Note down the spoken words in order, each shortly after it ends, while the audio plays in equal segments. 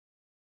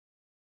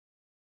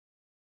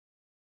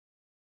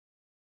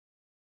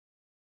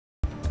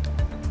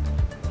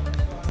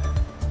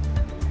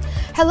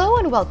Hello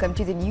and welcome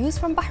to the news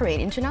from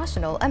Bahrain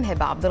International. I'm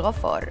Hiba Abdul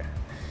Ghaffar.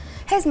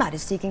 His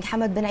Majesty King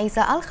Hamad bin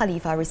Isa Al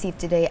Khalifa received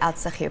today at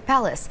Sakhir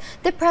Palace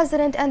the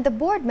President and the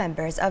board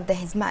members of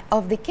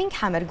the King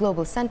Hamad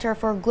Global Center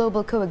for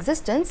Global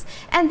Coexistence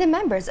and the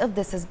members of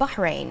This is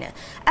Bahrain,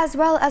 as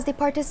well as the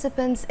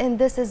participants in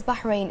This is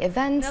Bahrain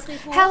events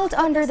held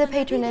under the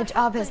patronage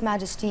of His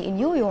Majesty in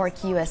New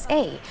York,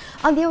 USA,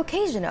 on the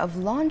occasion of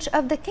launch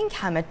of the King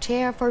Hamad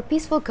Chair for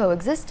Peaceful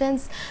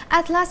Coexistence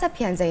at La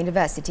Sapienza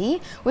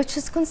University, which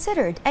is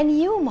considered a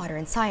new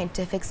modern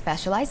scientific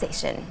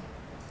specialization.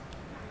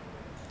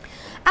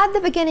 At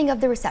the beginning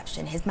of the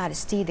reception, His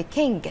Majesty the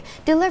King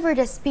delivered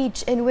a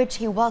speech in which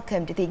he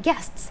welcomed the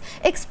guests,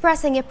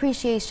 expressing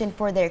appreciation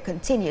for their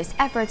continuous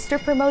efforts to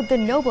promote the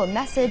noble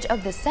message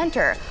of the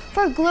Center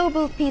for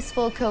Global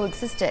Peaceful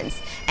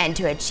Coexistence and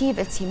to achieve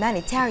its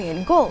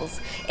humanitarian goals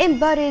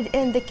embodied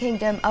in the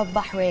Kingdom of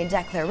Bahrain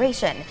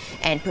Declaration,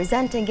 and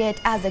presenting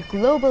it as a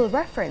global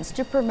reference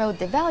to promote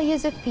the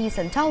values of peace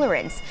and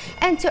tolerance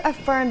and to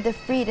affirm the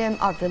freedom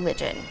of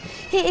religion.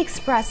 He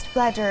expressed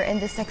pleasure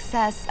in the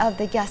success of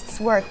the guests'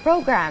 work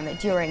program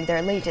during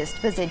their latest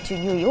visit to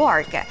New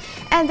York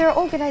and their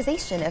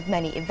organization of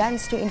many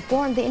events to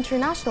inform the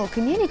international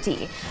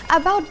community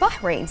about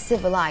Bahrain's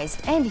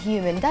civilized and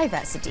human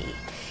diversity.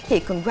 He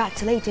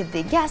congratulated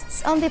the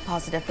guests on the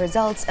positive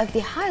results of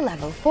the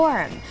high-level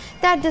forum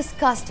that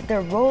discussed the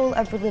role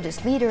of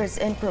religious leaders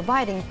in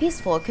providing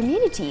peaceful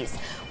communities,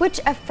 which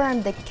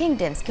affirmed the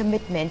kingdom's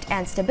commitment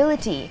and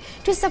stability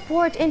to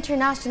support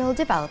international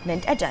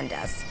development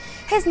agendas.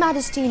 His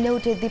Majesty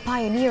noted the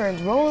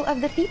pioneering role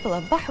of the people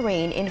of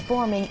Bahrain in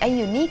forming a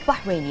unique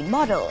Bahraini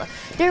model,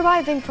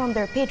 deriving from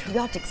their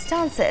patriotic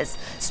stances,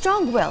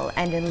 strong will,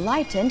 and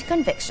enlightened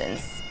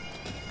convictions.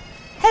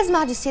 His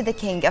Majesty the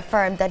King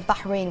affirmed that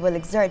Bahrain will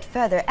exert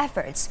further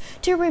efforts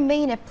to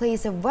remain a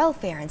place of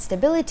welfare and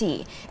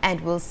stability, and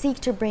will seek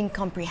to bring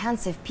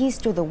comprehensive peace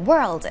to the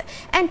world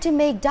and to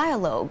make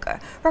dialogue,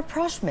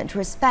 rapprochement,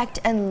 respect,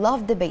 and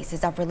love the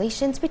basis of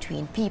relations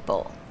between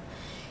people.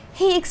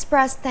 He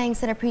expressed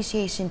thanks and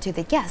appreciation to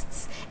the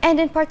guests, and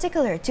in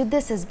particular to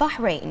This is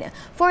Bahrain,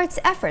 for its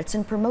efforts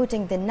in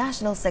promoting the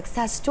national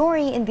success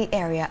story in the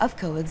area of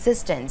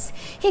coexistence.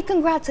 He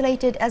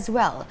congratulated as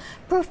well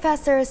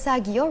Professor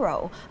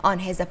Saggioro on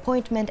his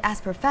appointment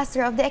as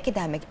Professor of the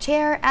Academic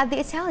Chair at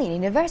the Italian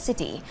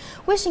University,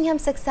 wishing him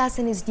success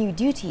in his new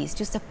duties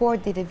to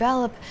support the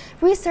develop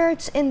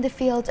research in the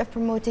field of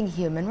promoting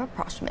human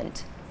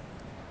rapprochement.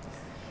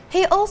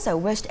 He also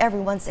wished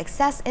everyone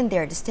success in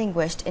their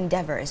distinguished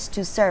endeavors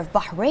to serve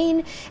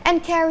Bahrain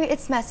and carry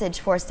its message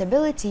for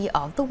stability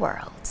of the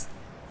world.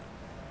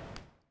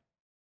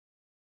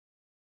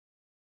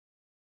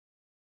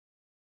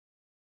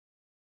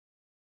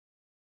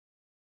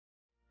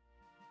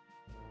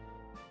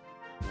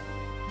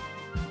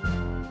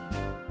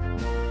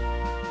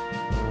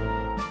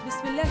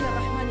 بسم الله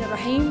الرحمن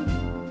الرحيم.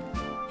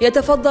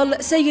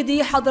 يتفضل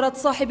سيدي حضرة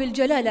صاحب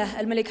الجلالة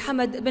الملك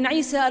حمد بن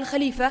عيسى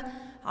الخليفة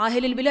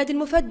عاهل البلاد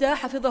المفدى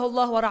حفظه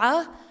الله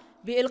ورعاه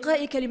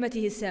بإلقاء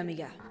كلمته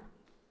السامية.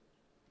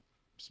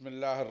 بسم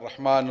الله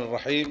الرحمن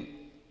الرحيم.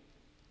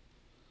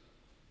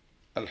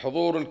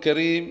 الحضور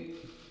الكريم،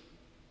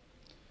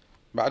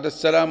 بعد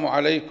السلام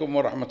عليكم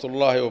ورحمة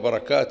الله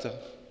وبركاته.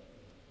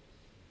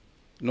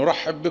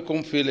 نرحب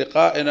بكم في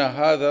لقائنا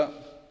هذا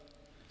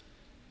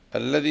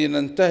الذي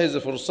ننتهز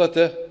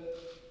فرصته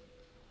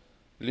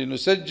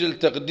لنسجل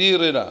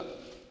تقديرنا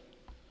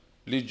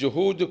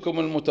لجهودكم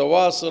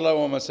المتواصلة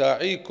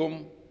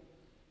ومساعيكم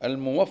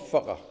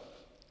الموفقة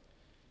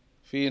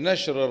في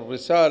نشر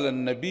الرسالة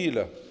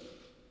النبيلة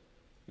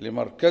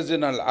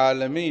لمركزنا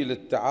العالمي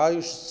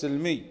للتعايش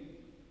السلمي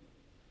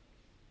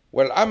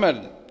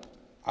والعمل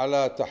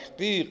على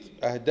تحقيق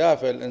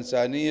أهدافه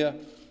الإنسانية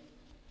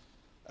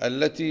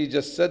التي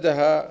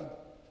جسدها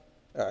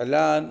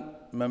إعلان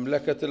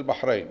مملكة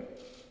البحرين،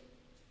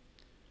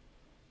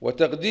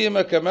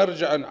 وتقديمه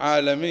كمرجع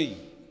عالمي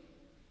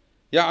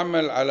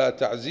يعمل على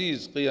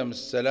تعزيز قيم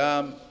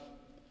السلام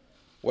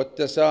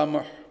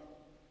والتسامح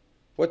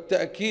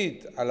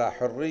والتأكيد على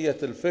حرية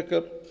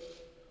الفكر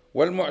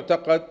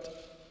والمعتقد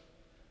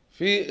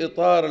في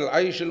إطار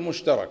العيش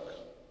المشترك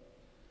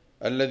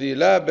الذي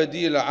لا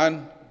بديل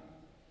عنه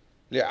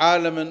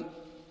لعالم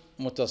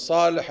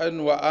متصالح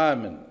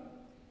وآمن.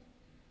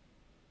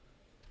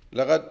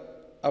 لقد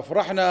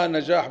أفرحنا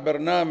نجاح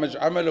برنامج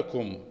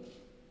عملكم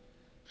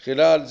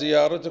خلال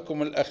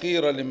زيارتكم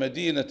الأخيرة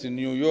لمدينة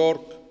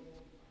نيويورك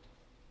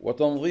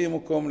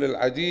وتنظيمكم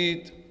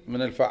للعديد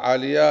من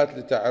الفعاليات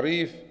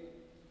لتعريف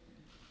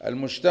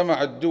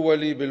المجتمع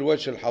الدولي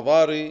بالوجه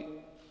الحضاري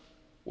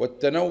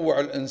والتنوع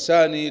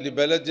الإنساني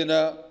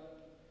لبلدنا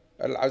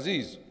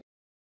العزيز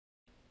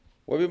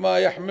وبما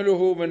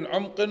يحمله من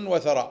عمق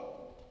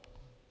وثراء.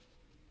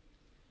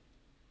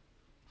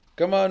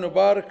 كما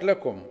نبارك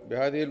لكم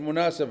بهذه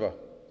المناسبة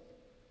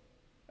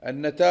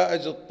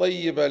النتائج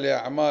الطيبة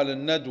لأعمال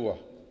الندوة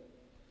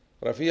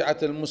رفيعة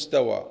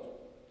المستوى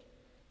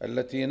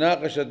التي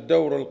ناقشت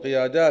دور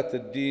القيادات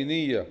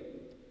الدينية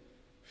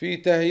في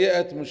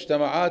تهيئة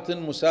مجتمعات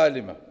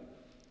مسالمة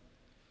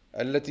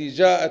التي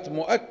جاءت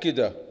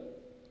مؤكدة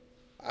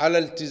على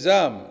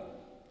التزام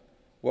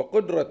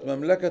وقدرة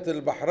مملكة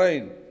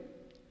البحرين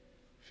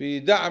في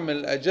دعم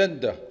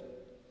الأجندة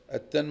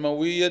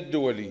التنموية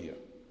الدولية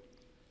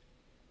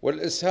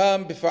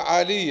والإسهام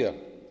بفعالية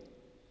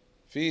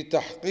في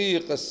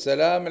تحقيق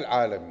السلام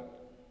العالمي.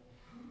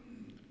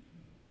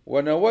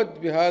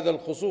 ونود بهذا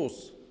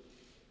الخصوص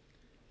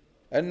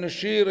أن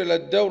نشير إلى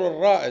الدور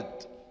الرائد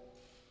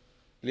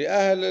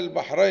لأهل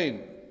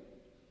البحرين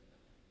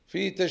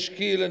في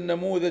تشكيل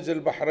النموذج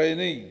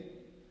البحريني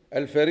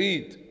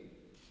الفريد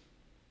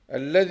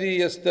الذي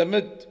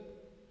يستمد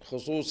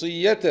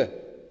خصوصيته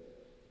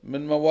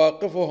من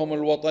مواقفهم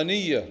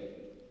الوطنية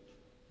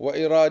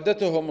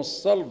وإرادتهم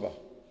الصلبة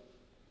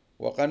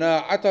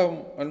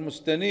وقناعتهم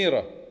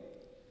المستنيرة،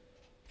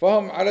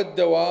 فهم على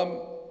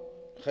الدوام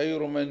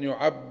خير من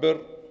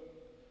يعبر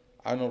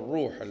عن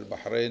الروح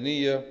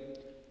البحرينية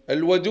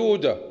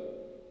الودودة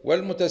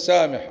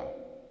والمتسامحة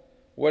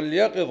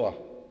واليقظة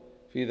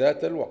في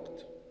ذات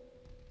الوقت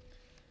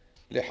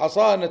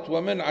لحصانة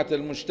ومنعة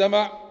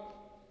المجتمع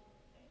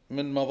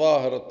من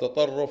مظاهر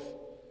التطرف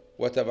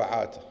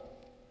وتبعاته.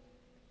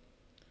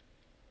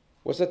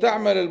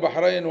 وستعمل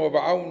البحرين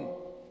وبعون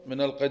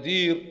من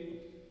القدير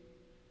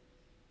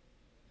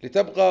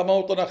لتبقى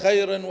موطن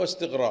خير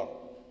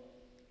واستقرار،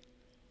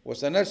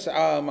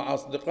 وسنسعى مع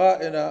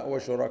أصدقائنا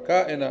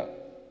وشركائنا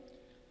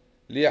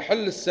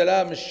ليحل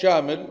السلام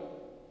الشامل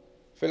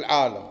في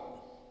العالم،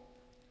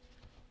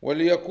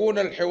 وليكون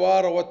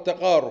الحوار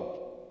والتقارب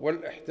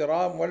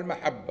والاحترام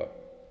والمحبة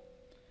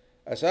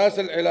أساس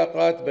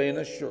العلاقات بين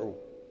الشعوب.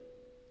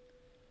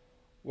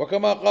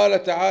 وكما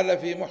قال تعالى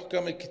في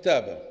محكم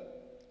كتابه: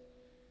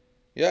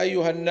 يا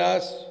أيها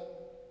الناس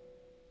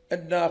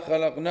إنا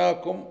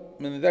خلقناكم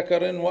من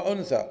ذكر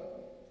وأنثى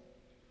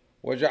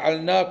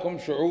وجعلناكم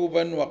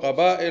شعوبا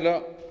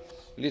وقبائل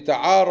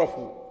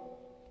لتعارفوا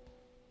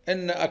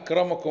إن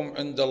أكرمكم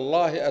عند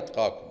الله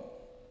أتقاكم.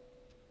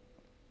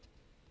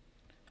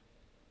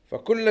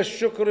 فكل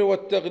الشكر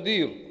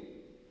والتقدير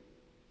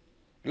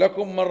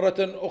لكم مرة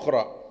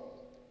أخرى،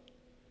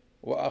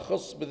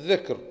 وأخص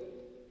بالذكر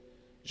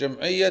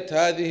جمعية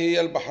هذه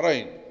هي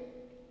البحرين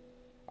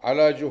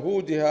على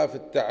جهودها في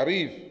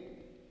التعريف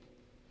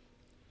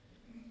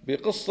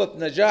بقصة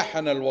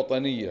نجاحنا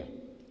الوطنية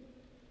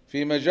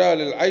في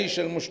مجال العيش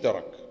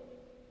المشترك،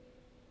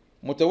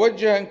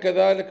 متوجها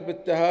كذلك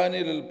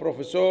بالتهاني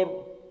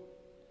للبروفيسور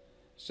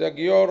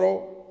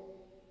ساجيورو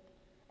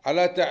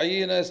على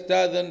تعيين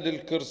أستاذا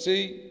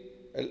للكرسي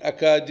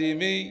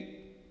الأكاديمي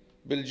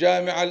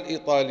بالجامعة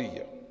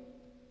الإيطالية،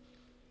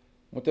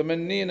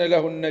 متمنين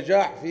له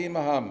النجاح في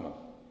مهامه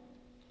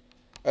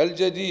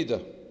الجديدة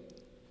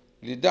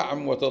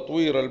لدعم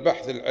وتطوير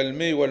البحث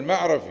العلمي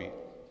والمعرفي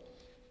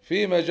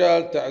في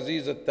مجال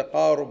تعزيز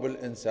التقارب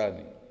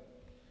الإنساني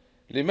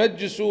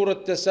لمج سور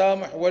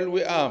التسامح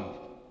والوئام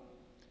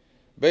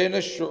بين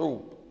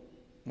الشعوب،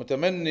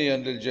 متمنيا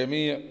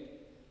للجميع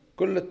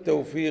كل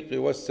التوفيق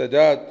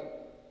والسداد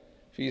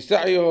في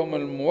سعيهم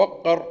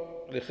الموقر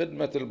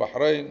لخدمة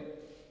البحرين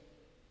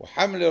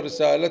وحمل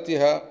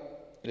رسالتها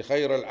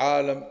لخير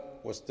العالم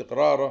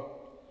واستقراره.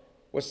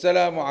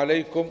 والسلام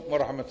عليكم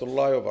ورحمة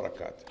الله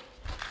وبركاته.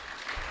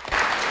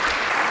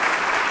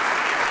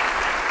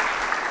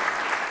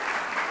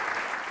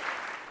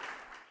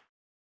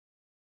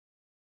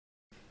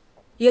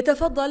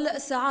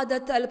 يتفضل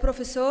سعادة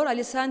البروفيسور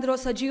أليساندرو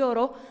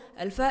ساجيورو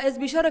الفائز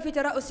بشرف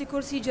ترأس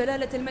كرسي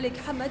جلالة الملك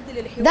حمد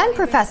للحوار. Then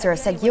Professor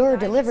Sagioro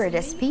delivered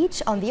a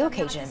speech on the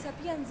occasion.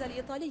 سابينزا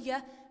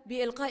الإيطالية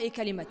بإلقاء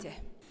كلمته.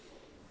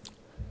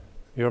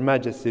 Your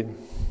Majesty,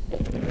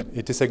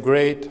 it is a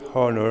great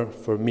honor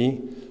for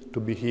me to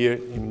be here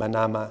in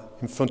Manama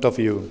in front of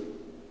you.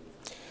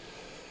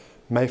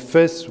 My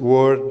first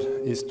word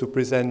is to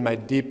present my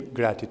deep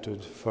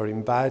gratitude for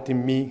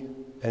inviting me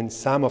and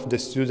some of the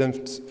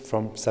students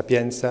from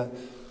Sapienza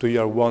to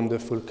your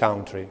wonderful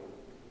country.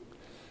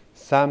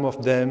 Some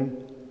of them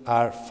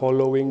are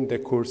following the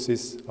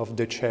courses of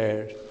the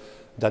chair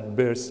that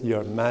bears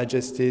your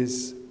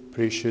Majesty's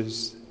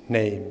precious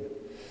name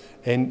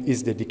and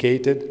is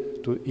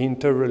dedicated to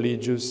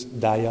interreligious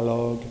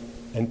dialogue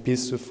and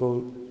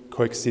peaceful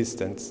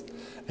coexistence.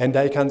 And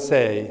I can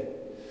say,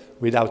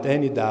 without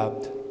any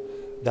doubt,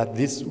 that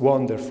this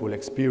wonderful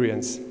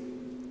experience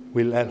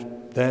will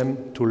help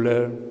them to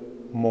learn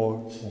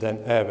more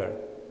than ever.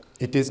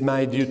 It is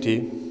my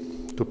duty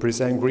to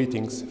present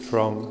greetings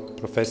from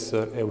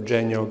Professor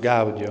Eugenio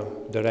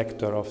Gaudio,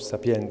 Director of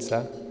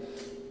Sapienza,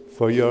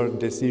 for your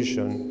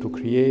decision to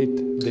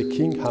create the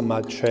King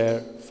Hamad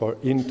Chair for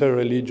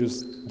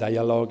Interreligious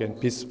Dialogue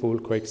and Peaceful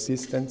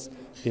Coexistence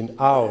in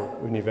our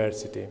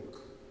university.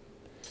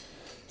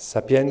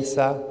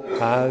 Sapienza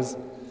has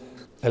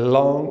a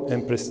long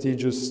and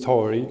prestigious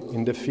story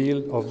in the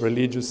field of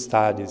religious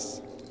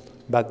studies,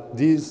 but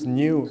this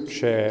new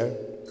chair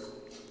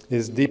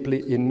is deeply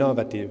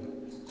innovative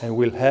and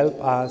will help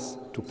us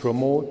to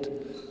promote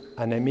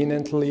an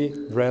eminently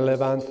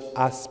relevant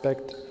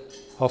aspect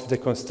of the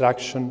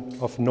construction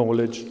of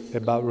knowledge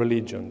about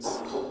religions.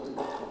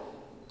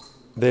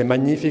 The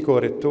Magnifico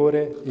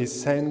Rettore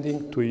is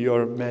sending to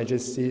Your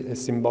Majesty a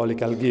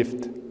symbolical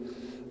gift,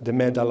 the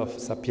Medal of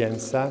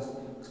Sapienza,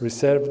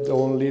 reserved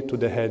only to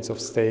the heads of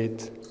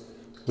state,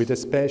 with a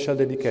special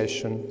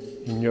dedication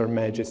in Your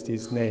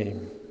Majesty's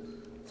name.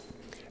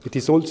 It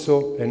is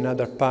also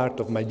another part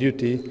of my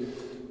duty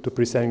to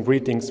present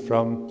greetings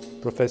from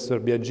Professor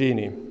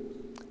Biagini,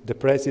 the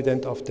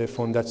president of the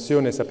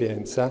Fondazione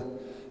Sapienza,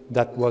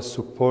 that was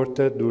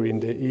supported during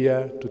the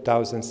year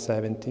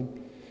 2017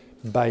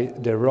 by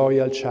the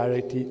Royal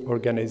Charity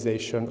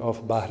Organization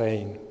of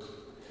Bahrain.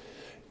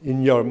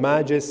 In Your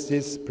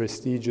Majesty's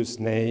prestigious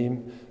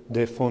name,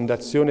 the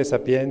Fondazione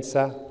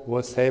Sapienza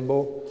was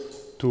able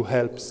to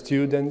help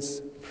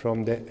students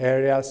from the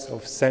areas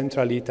of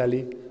central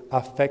Italy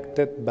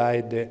affected by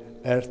the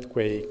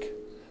earthquake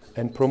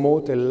and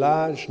promote a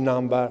large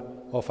number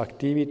of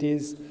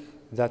activities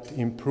that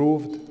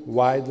improved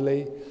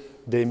widely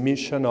the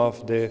mission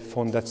of the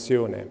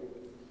Fondazione,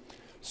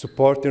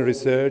 supporting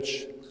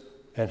research,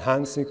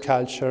 enhancing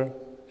culture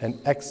and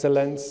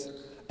excellence,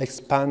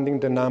 expanding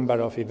the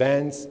number of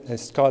events and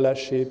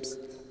scholarships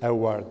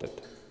awarded.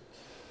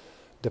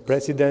 The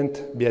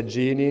President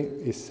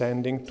Biagini is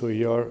sending to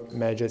Your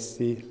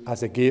Majesty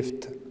as a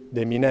gift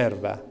the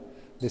Minerva,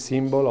 the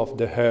symbol of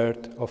the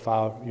heart of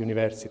our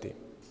university.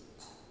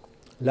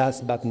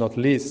 Last but not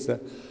least,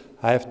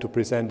 I have to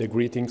present the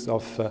greetings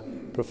of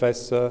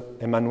Professor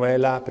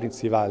Emanuela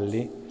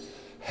Princivalli,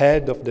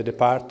 head of the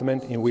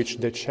department in which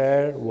the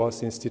chair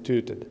was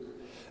instituted,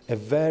 a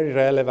very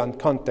relevant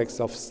context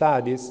of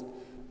studies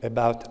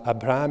about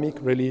Abrahamic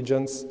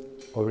religions,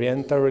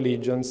 Oriental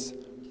religions,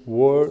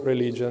 world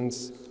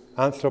religions,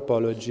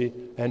 anthropology,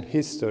 and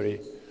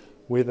history,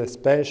 with a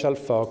special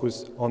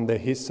focus on the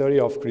history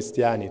of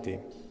Christianity.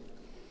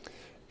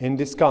 In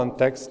this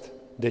context,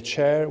 the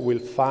chair will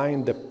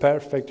find the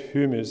perfect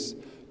humus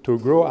to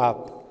grow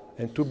up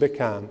and to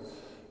become,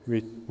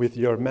 with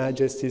Your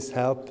Majesty's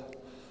help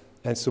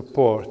and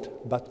support,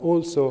 but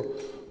also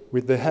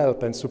with the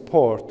help and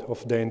support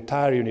of the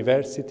entire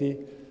university,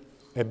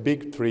 a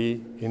big tree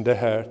in the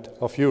heart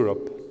of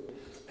Europe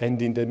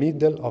and in the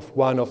middle of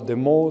one of the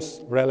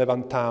most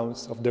relevant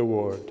towns of the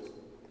world.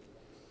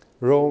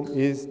 Rome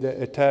is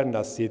the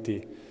eternal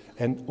city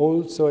and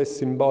also a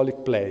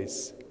symbolic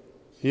place,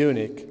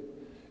 unique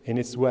in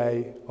its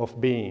way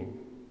of being.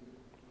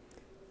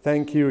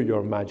 Thank you,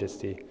 Your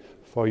Majesty,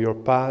 for your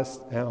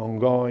past and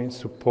ongoing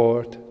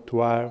support to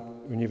our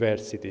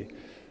university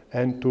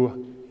and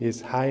to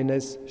His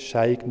Highness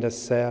Sheikh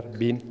Nasser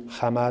bin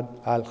Hamad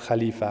Al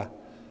Khalifa,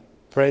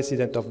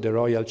 President of the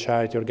Royal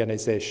Charity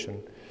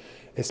Organization,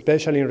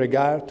 especially in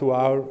regard to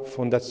our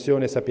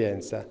Fondazione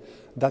Sapienza,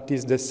 that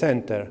is the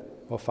center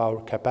of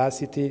our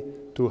capacity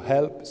to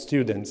help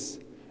students,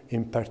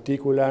 in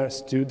particular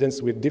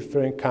students with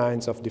different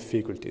kinds of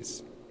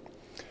difficulties.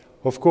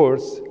 Of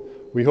course,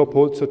 we hope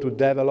also to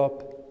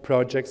develop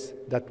projects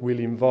that will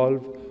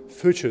involve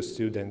future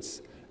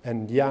students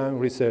and young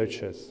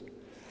researchers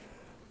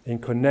in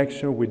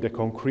connection with the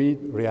concrete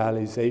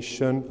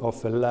realization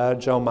of a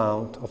large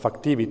amount of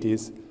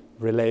activities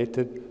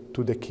related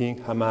to the King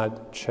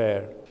Hamad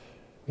Chair.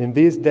 In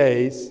these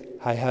days,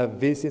 I have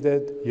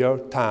visited your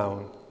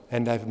town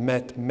and I've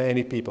met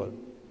many people.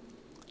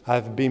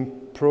 I've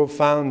been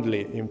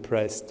profoundly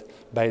impressed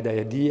by the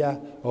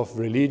idea of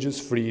religious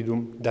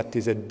freedom that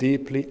is a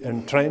deeply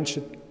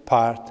entrenched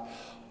part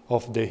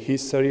of the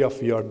history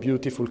of your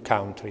beautiful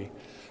country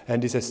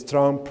and is a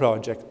strong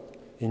project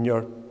in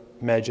Your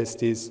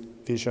Majesty's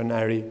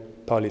visionary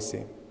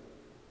policy.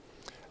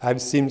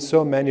 I've seen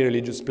so many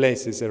religious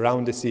places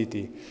around the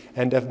city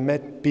and have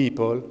met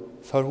people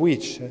for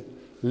which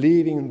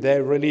living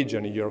their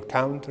religion in your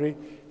country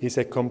is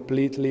a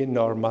completely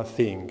normal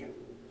thing.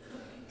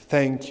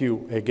 Thank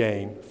you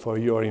again for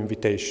your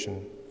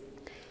invitation.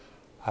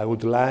 I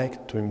would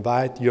like to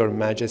invite Your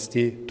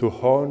Majesty to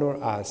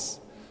honor us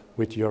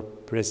with your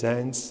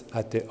presence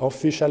at the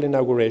official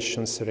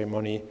inauguration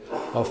ceremony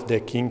of the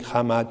King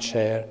Hamad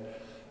Chair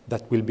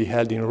that will be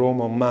held in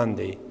Rome on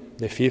Monday,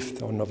 the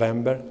 5th of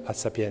November at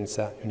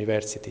Sapienza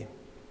University.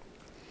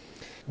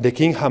 The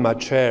King Hamad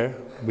Chair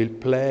will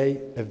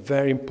play a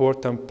very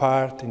important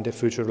part in the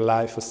future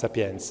life of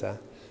Sapienza,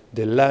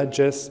 the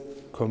largest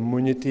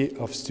community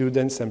of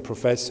students and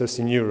professors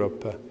in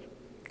Europe,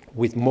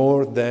 with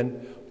more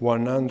than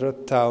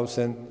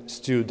 100,000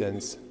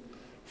 students,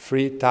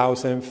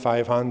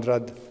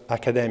 3,500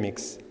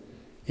 academics,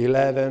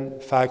 11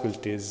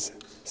 faculties,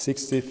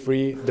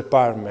 63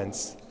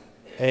 departments,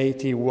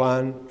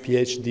 81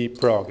 PhD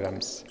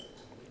programs.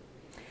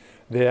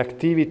 The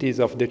activities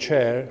of the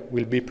chair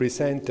will be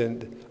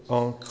presented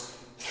on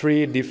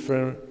 3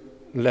 different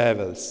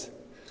levels: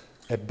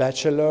 a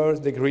bachelor's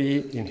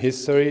degree in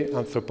history,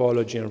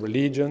 anthropology, and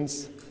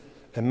religions,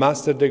 a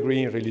master's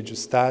degree in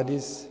religious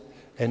studies,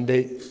 and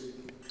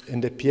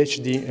a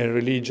PhD in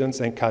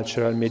religions and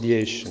cultural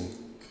mediation.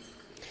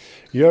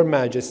 Your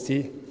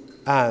Majesty,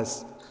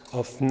 as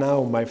of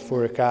now my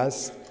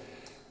forecast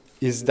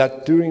is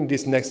that during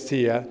this next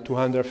year,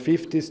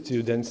 250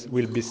 students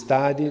will be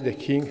studying the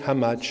King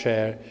Hamad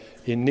Chair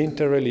in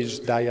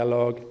interreligious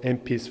dialogue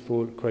and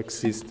peaceful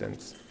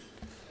coexistence.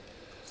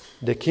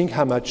 The King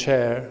Hamad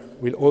Chair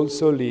will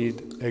also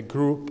lead a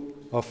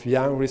group of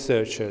young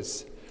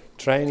researchers,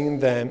 training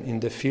them in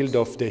the field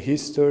of the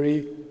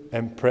history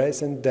and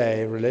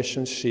present-day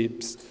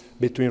relationships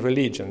between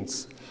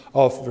religions,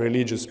 of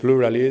religious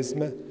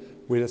pluralism,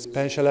 with a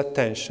special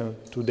attention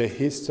to the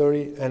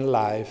history and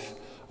life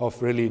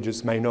of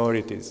religious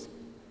minorities.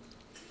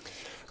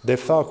 The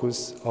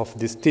focus of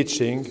this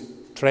teaching,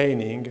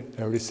 training,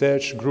 and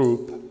research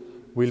group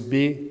will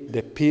be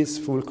the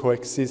peaceful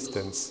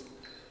coexistence,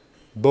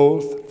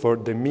 both for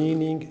the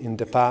meaning in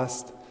the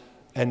past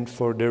and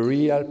for the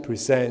real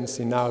presence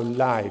in our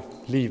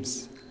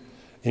lives.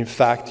 In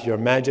fact, Your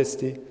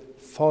Majesty,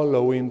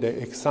 following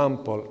the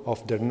example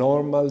of the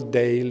normal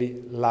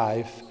daily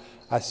life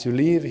as you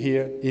live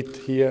here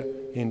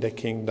in the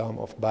Kingdom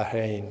of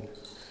Bahrain.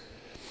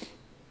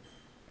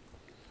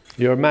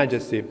 Your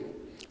Majesty,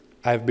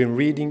 I've been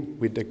reading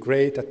with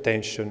great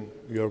attention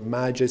Your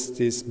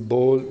Majesty's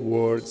bold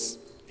words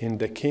in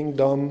the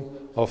Kingdom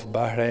of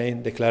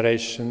Bahrain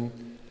Declaration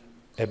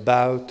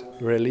about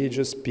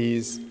religious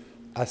peace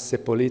as a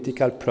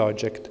political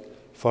project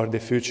for the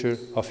future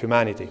of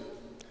humanity.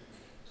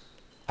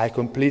 I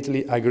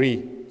completely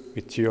agree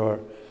with Your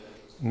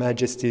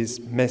Majesty's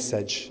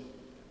message,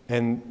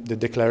 and the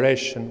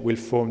declaration will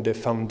form the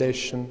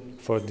foundation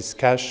for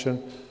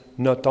discussion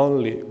not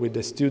only with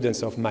the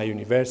students of my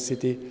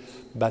university,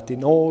 but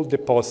in all the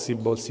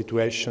possible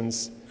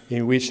situations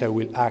in which I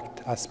will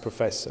act as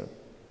professor.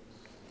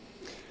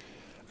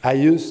 I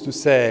used to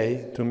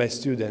say to my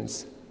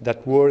students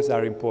that words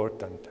are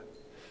important,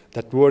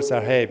 that words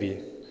are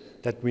heavy,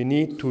 that we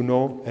need to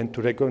know and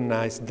to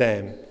recognize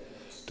them,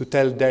 to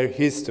tell their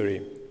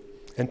history,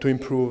 and to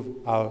improve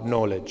our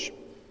knowledge.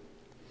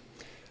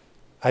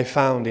 I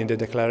found in the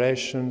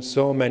declaration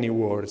so many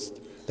words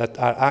that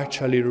are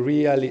actually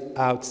really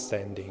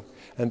outstanding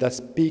and that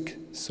speak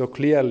so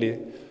clearly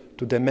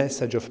to the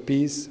message of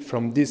peace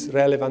from this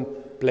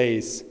relevant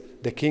place,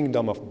 the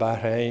Kingdom of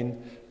Bahrain,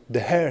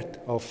 the heart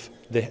of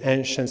the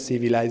ancient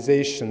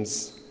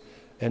civilizations,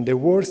 and the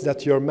words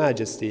that Your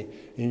Majesty,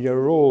 in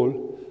your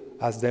role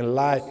as the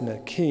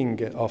enlightened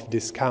king of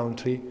this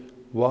country,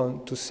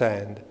 want to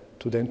send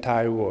to the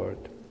entire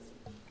world.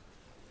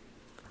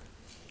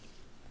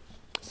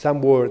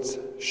 Some words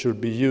should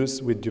be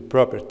used with due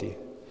propriety,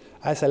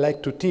 as I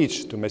like to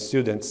teach to my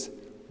students.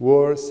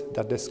 Words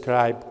that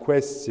describe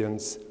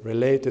questions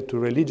related to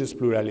religious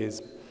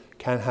pluralism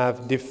can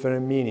have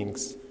different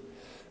meanings.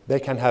 They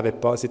can have a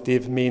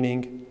positive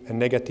meaning, a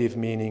negative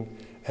meaning,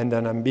 and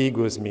an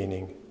ambiguous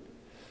meaning.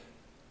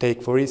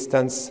 Take, for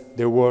instance,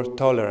 the word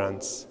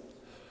tolerance.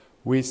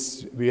 We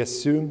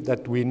assume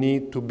that we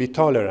need to be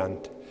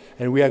tolerant,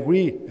 and we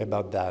agree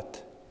about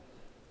that.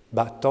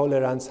 But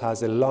tolerance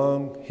has a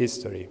long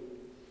history.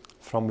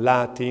 From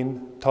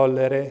Latin,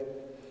 tollere,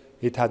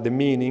 it had the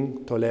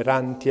meaning,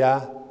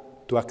 tolerantia,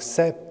 to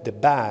accept the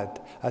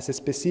bad as a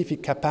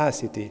specific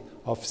capacity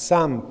of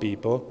some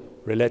people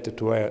related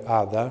to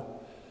other,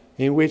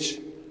 in which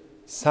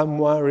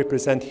someone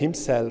represents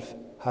himself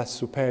as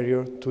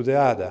superior to the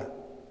other.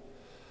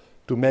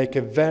 To make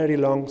a very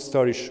long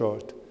story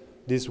short,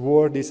 this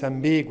word is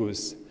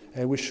ambiguous,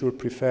 and we should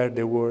prefer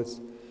the words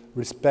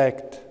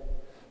respect,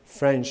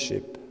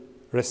 friendship,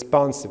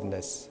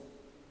 responsiveness.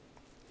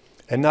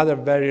 Another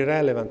very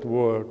relevant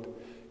word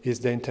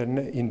is in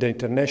the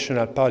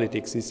international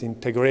politics is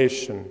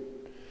integration.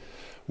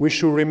 We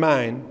should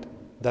remind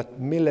that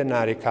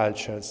millenary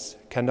cultures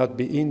cannot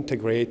be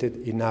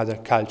integrated in other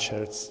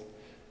cultures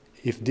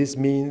if this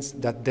means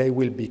that they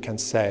will be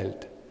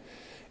cancelled.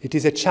 It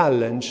is a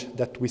challenge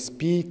that we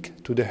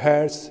speak to the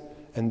hearts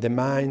and the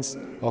minds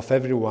of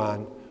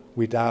everyone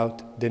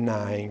without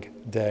denying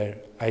their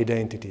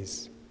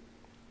identities.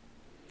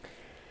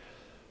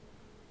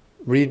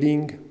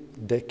 Reading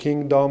the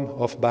Kingdom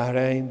of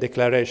Bahrain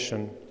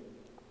Declaration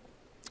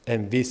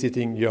and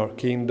visiting your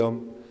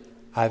kingdom,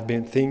 I've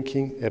been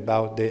thinking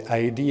about the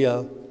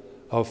ideal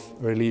of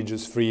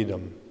religious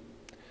freedom.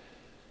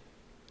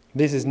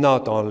 This is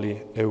not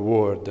only a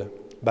word,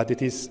 but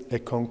it is a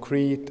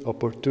concrete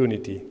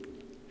opportunity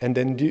and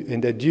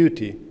a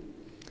duty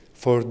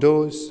for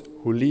those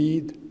who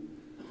lead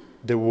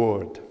the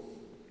world.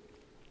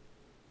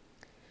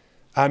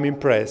 I'm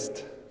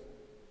impressed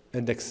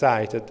and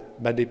excited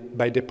by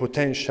the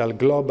potential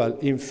global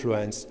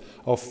influence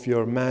of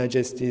Your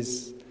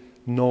Majesty's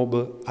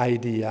noble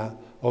idea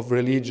of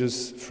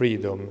religious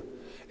freedom,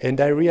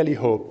 and I really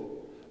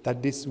hope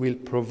that this will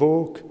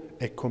provoke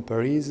a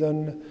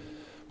comparison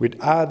with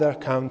other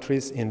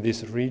countries in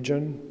this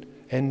region,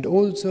 and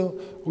also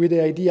with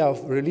the idea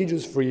of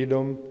religious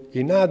freedom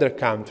in other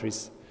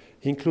countries,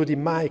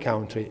 including my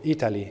country,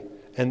 Italy,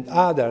 and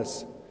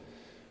others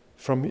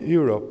from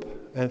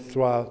Europe and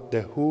throughout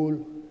the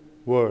whole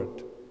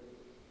world,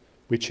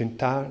 which in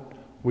turn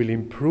will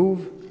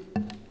improve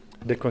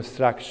the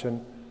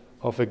construction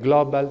of a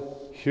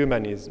global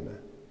humanism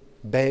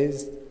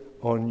based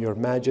on Your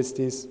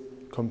Majesty's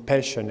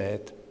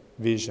compassionate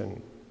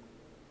vision.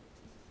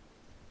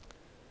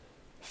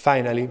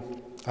 Finally,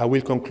 I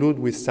will conclude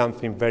with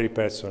something very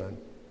personal.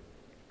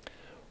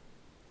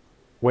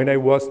 When I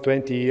was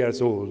 20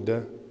 years old,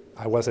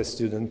 I was a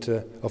student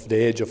of the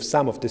age of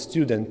some of the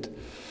students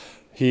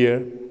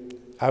here.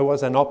 I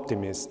was an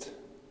optimist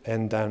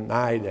and an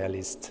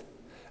idealist,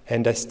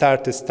 and I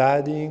started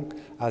studying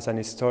as an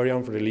historian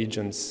of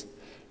religions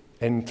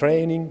and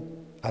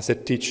training as a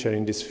teacher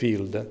in this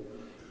field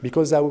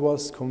because I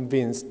was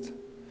convinced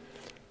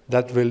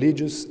that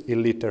religious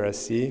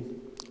illiteracy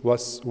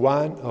was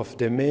one of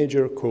the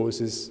major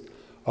causes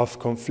of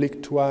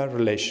conflictual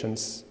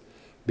relations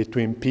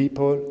between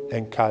people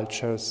and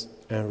cultures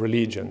and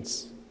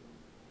religions.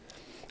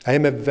 I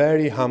am a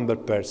very humble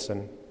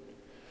person,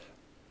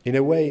 in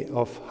a way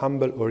of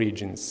humble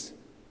origins.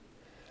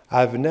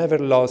 I've never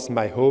lost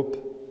my hope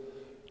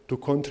to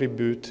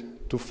contribute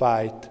to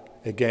fight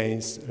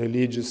against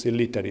religious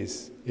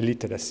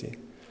illiteracy.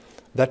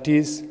 That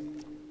is,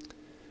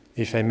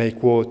 if I may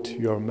quote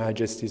Your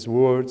Majesty's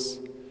words,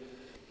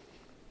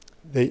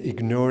 the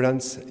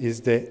ignorance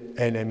is the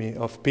enemy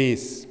of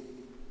peace.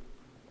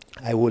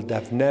 I would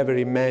have never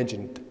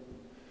imagined,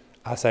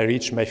 as I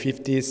reach my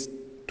 50s,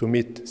 to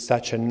meet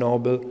such a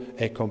noble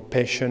and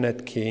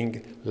compassionate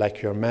king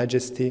like Your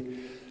Majesty,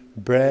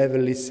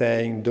 bravely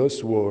saying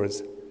those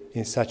words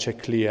in such a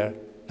clear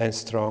and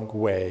strong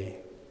way.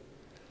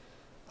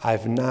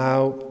 I've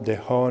now the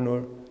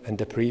honor and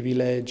the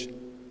privilege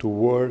to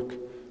work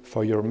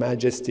for Your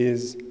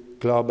Majesty's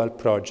global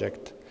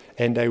project,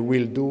 and I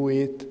will do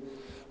it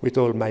with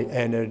all my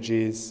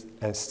energies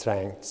and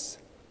strengths.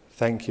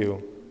 Thank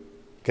you.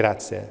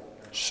 Grazie.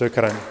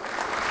 Shukran.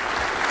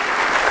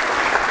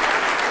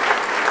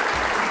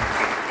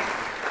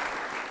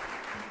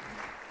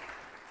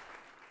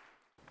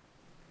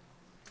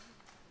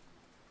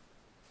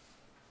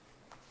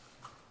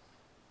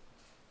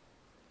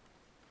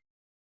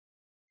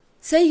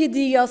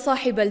 سيدي يا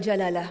صاحب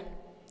الجلالة،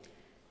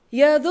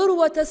 يا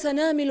ذروة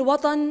سنام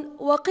الوطن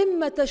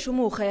وقمة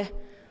شموخه،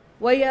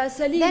 ويا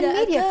سليل Then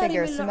media أكارم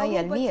figure Sumaya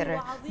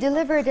Al-Mir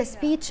delivered a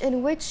speech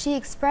in which she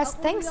expressed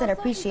thanks and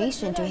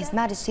appreciation to His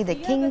Majesty the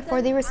King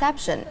for the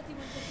reception.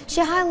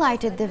 She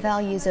highlighted the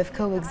values of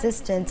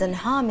coexistence and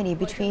harmony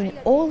between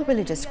all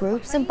religious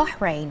groups in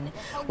Bahrain,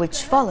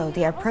 which follow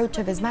the approach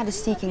of His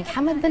Majesty King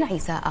Hamad bin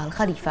Isa Al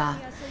Khalifa.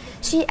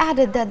 She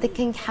added that the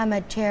King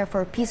Hamad Chair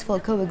for Peaceful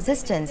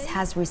Coexistence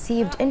has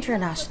received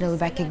international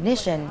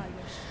recognition.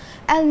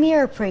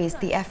 Al-Mir praised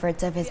the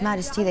efforts of His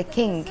Majesty the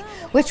King,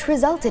 which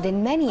resulted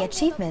in many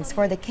achievements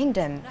for the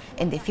kingdom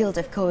in the field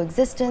of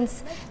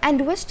coexistence,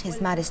 and wished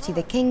His Majesty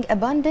the King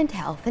abundant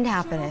health and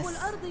happiness.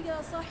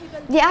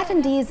 The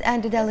attendees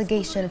and a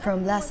delegation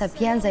from La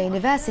Sapienza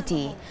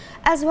University,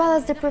 as well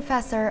as the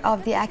professor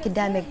of the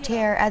academic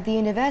chair at the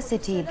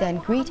university, then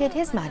greeted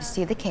His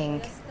Majesty the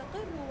King.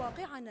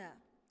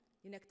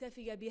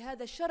 لنكتفي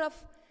بهذا الشرف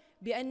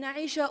بأن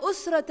نعيش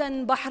أسرة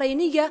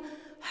بحرينية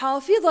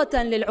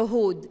حافظة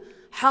للعهود،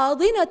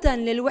 حاضنة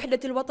للوحدة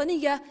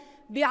الوطنية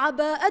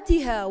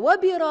بعباءتها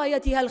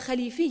وبرايتها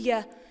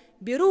الخليفية،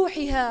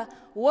 بروحها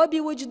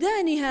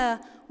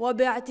وبوجدانها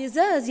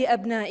وباعتزاز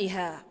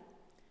أبنائها.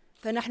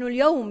 فنحن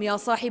اليوم يا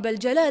صاحب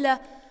الجلالة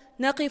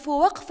نقف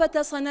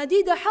وقفة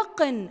صناديد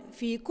حق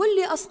في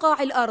كل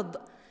أصقاع الأرض،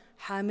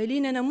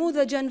 حاملين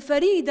نموذجاً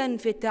فريداً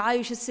في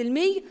التعايش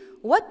السلمي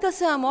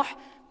والتسامح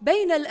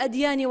بين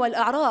الأديان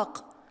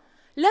والأعراق.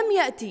 لم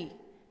يأتي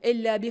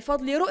إلا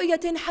بفضل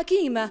رؤية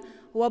حكيمة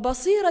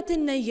وبصيرة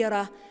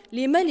نيرة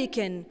لملك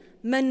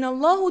من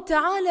الله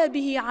تعالى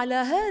به على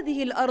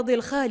هذه الأرض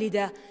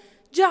الخالدة،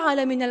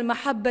 جعل من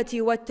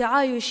المحبة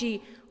والتعايش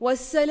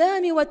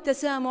والسلام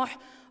والتسامح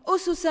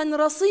أسساً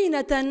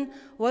رصينة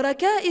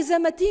وركائز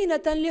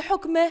متينة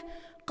لحكمه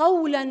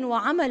قولاً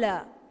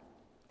وعملاً.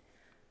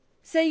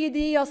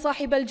 سيدي يا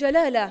صاحب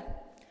الجلالة،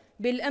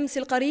 بالأمس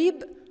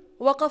القريب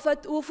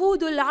وقفت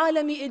وفود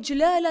العالم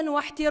إجلالاً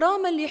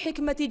واحتراماً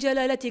لحكمة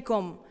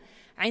جلالتكم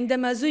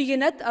عندما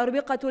زينت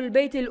أروقة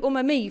البيت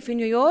الأممي في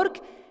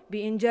نيويورك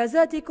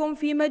بإنجازاتكم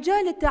في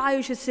مجال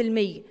التعايش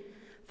السلمي،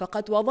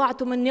 فقد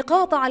وضعتم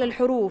النقاط على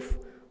الحروف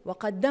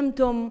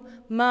وقدمتم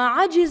ما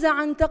عجز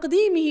عن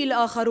تقديمه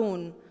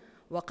الآخرون،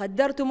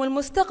 وقدرتم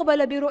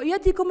المستقبل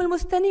برؤيتكم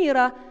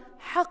المستنيرة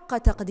حق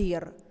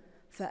تقدير،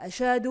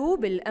 فأشادوا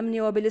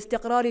بالأمن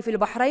وبالاستقرار في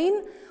البحرين،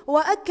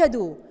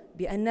 وأكدوا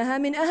بأنها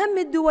من أهم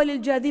الدول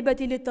الجاذبة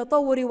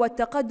للتطور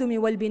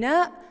والتقدم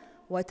والبناء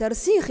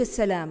وترسيخ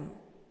السلام.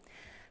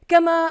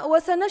 كما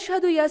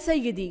وسنشهد يا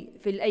سيدي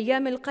في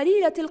الأيام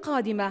القليلة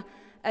القادمة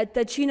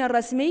التدشين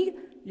الرسمي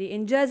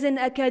لإنجاز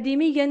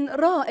أكاديمي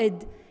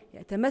رائد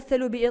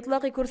يتمثل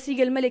بإطلاق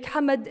كرسي الملك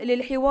حمد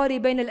للحوار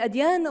بين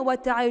الأديان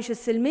والتعايش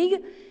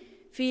السلمي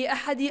في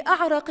أحد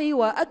أعرق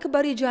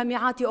وأكبر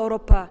جامعات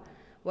أوروبا،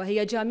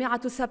 وهي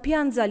جامعة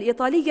سابيانزا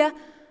الإيطالية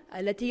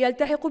التي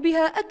يلتحق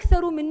بها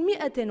أكثر من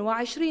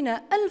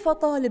 120,000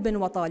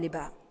 طالب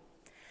وطالبة.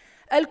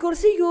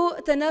 الكرسي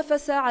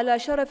تنافس على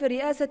شرف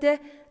رئاسته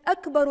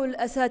أكبر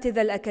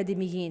الأساتذة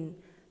الأكاديميين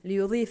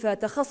ليضيف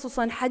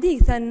تخصصاً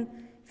حديثاً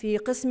في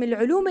قسم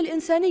العلوم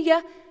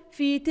الإنسانية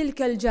في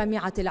تلك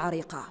الجامعة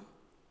العريقة.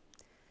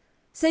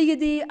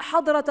 سيدي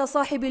حضرة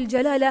صاحب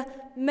الجلالة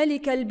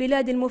ملك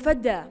البلاد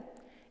المفدى،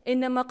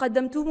 إن ما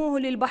قدمتموه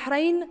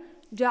للبحرين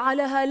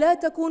جعلها لا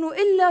تكون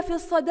إلا في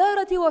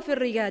الصدارة وفي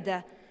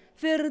الريادة،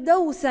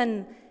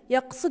 فردوساً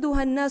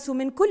يقصدها الناس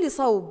من كل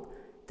صوب،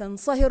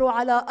 تنصهر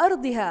على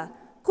أرضها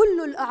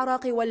كل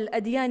الأعراق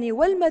والأديان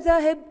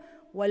والمذاهب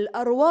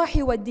والأرواح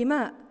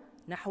والدماء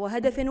نحو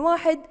هدف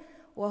واحد،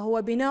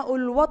 وهو بناء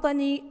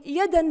الوطن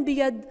يداً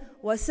بيد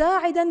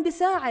وساعداً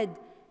بساعد،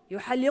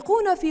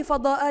 يحلقون في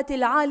فضاءات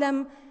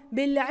العالم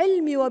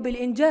بالعلم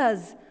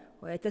وبالإنجاز،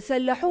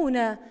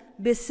 ويتسلحون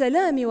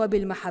بالسلام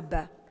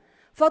وبالمحبة.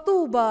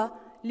 فطوبى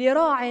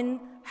لراع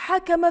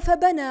حكم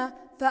فبنى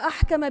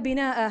فأحكم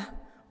بناءه،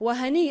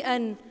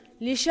 وهنيئا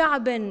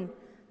لشعب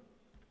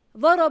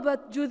ضربت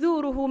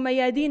جذوره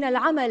ميادين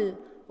العمل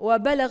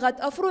وبلغت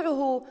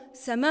أفرعه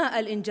سماء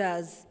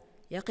الإنجاز،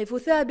 يقف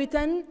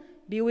ثابتا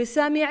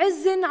بوسام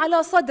عز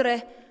على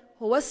صدره.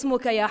 هو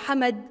اسمك يا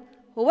حمد،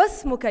 هو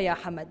اسمك يا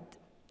حمد.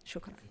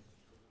 شكرا.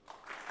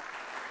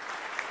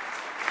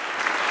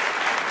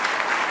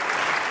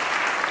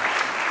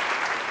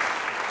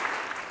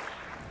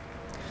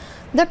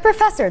 The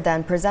professor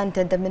then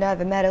presented the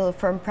Minerva Medal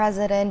from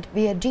President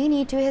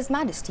Biagini to His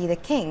Majesty the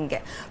King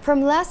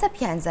from La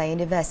Sapienza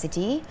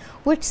University,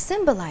 which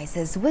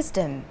symbolizes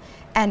wisdom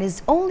and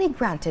is only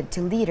granted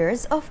to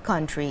leaders of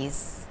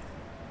countries.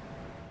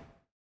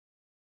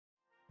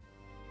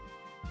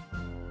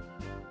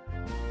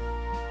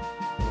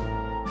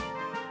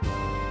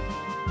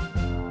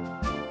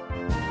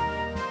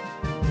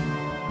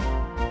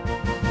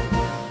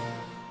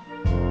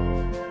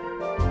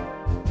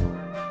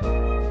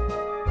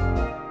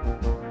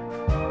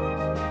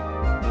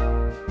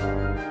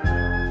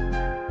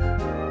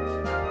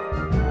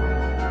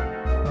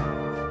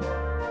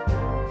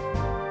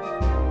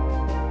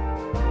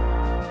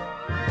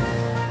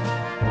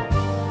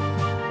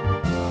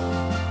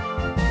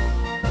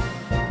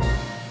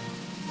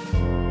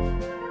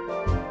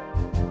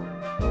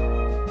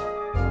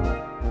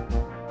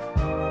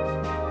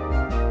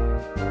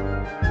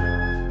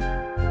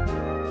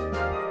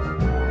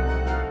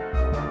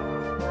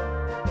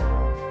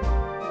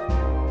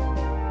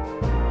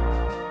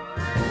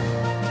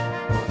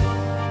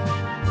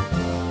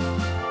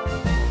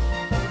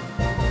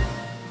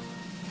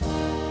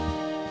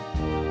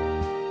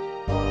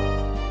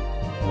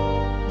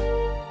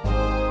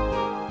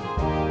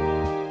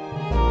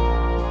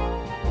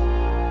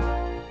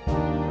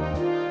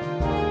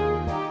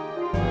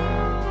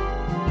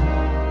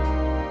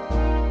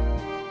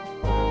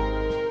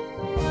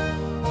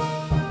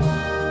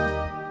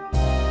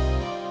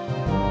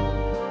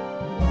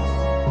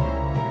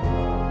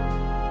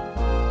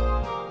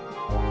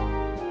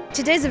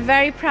 Today is a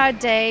very proud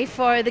day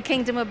for the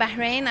Kingdom of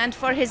Bahrain and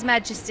for His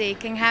Majesty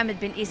King Hamad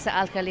bin Isa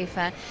Al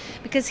Khalifa,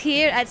 because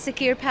here at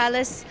Sakir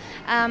Palace,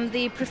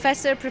 the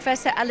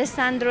Professor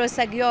Alessandro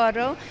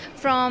Saggioro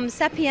from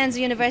Sapienza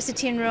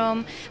University in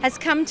Rome has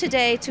come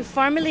today to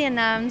formally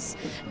announce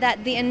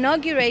that the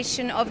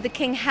inauguration of the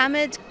King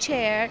Hamad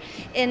Chair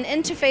in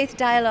Interfaith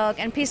Dialogue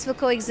and Peaceful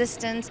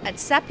Coexistence at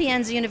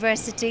Sapienza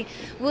University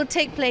will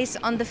take place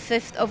on the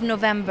 5th of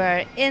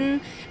November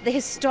in the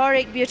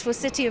historic, beautiful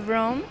city of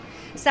Rome.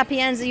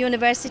 Sapienza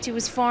University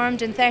was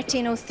formed in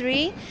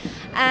 1303,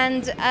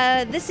 and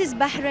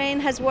Bahrain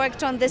has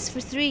worked on this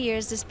for 3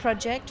 years, this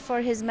project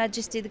for His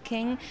Majesty the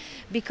King,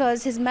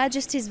 because His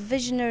Majesty's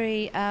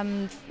visionary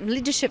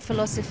leadership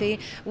philosophy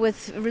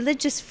with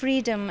religious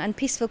freedom and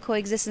peaceful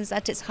coexistence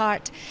at its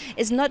heart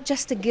is not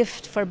just a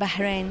gift for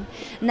Bahrain.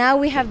 Now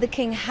we have the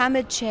King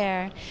Hamad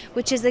Chair,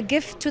 which is a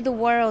gift to the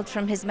world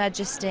from His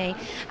Majesty,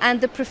 and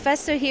the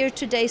professor here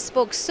today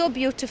spoke so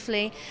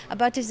beautifully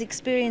about his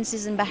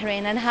experiences in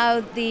Bahrain and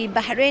how the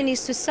Bahraini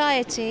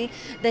society,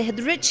 the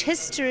rich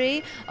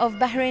history of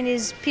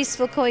Bahraini's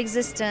peaceful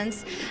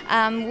coexistence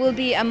will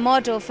be a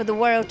model for the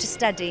world to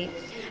study.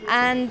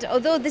 And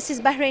although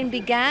Bahrain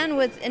began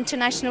with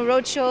international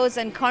roadshows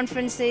and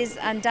conferences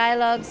and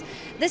dialogues,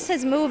 this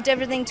has moved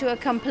everything to a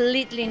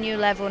completely new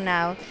level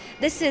now.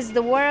 This is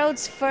the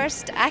world's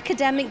first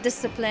academic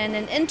discipline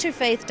in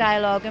interfaith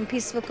dialogue and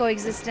peaceful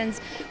coexistence,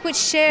 which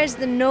shares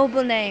the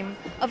noble name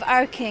of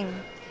our King,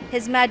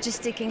 His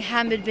Majesty King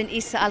Hamad bin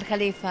Isa Al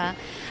Khalifa.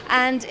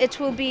 And it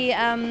will be,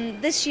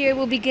 this year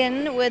will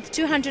begin with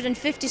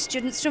 250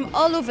 students from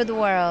all over the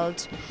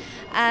world.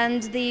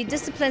 And the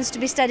disciplines to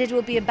be studied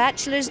will be a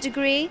bachelor's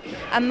degree,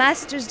 a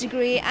master's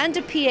degree, and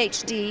a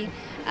PhD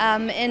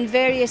in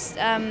various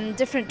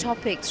different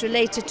topics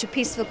related to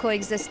peaceful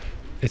coexistence.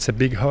 It's a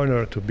big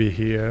honor to be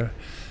here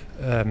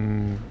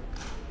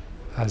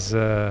as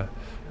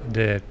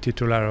the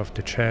titular of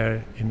the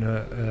chair in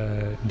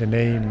the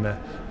name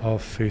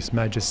of His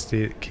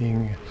Majesty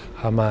King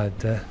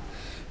Hamad.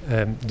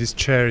 This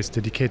chair is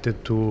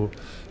dedicated to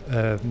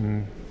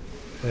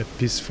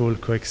peaceful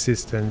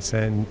coexistence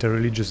and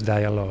interreligious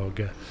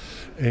dialogue.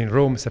 In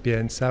Rome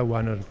Sapienza,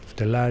 one of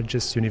the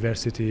largest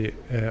universities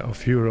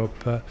of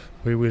Europe,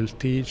 we will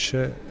teach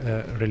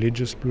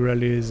religious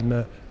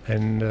pluralism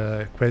and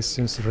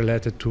questions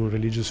related to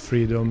religious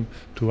freedom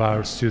to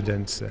our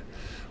students.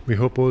 We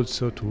hope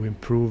also to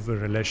improve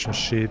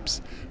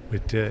relationships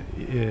with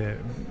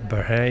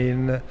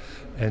Bahrain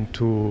and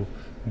to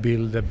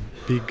build a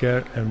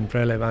bigger and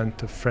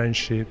relevant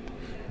friendship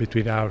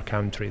between our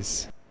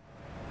countries.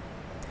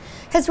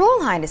 His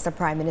Royal Highness the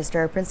Prime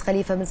Minister Prince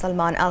Khalifa bin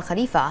Salman Al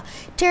Khalifa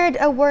chaired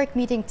a work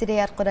meeting today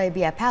at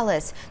Qudaibiya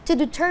Palace to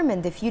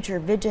determine the future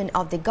vision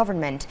of the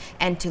government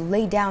and to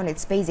lay down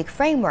its basic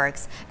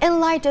frameworks in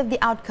light of the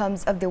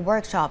outcomes of the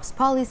workshops,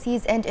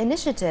 policies and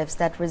initiatives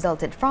that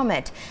resulted from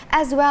it,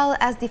 as well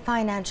as the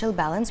financial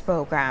balance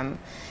program.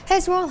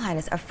 His Royal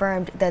Highness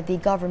affirmed that the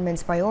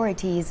government's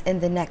priorities in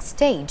the next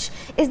stage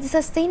is the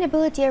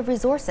sustainability of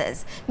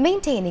resources,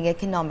 maintaining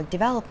economic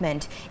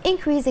development,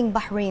 increasing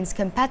Bahrain's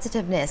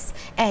competitiveness,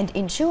 and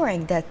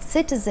ensuring that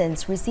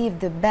citizens receive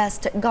the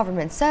best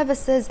government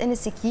services in a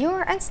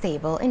secure and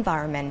stable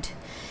environment.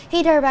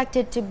 He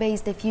directed to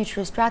base the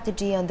future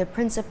strategy on the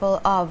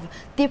principle of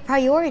the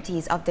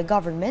priorities of the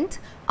government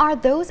are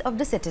those of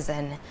the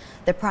citizen.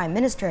 The Prime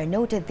Minister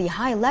noted the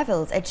high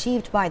levels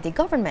achieved by the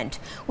government,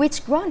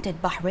 which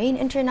granted Bahrain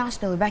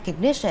international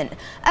recognition,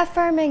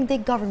 affirming the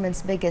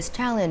government's biggest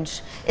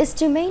challenge is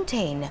to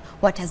maintain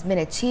what has been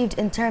achieved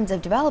in terms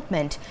of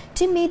development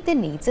to meet the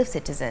needs of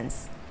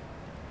citizens.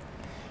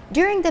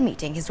 During the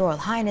meeting, His Royal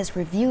Highness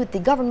reviewed the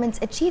government's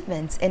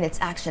achievements in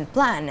its action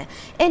plan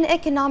in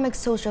economic,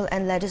 social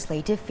and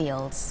legislative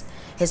fields.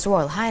 His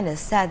Royal Highness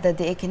said that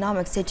the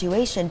economic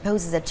situation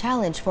poses a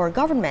challenge for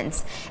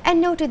governments and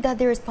noted that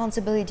the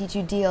responsibility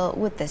to deal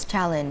with this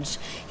challenge.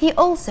 He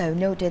also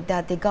noted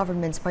that the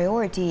government's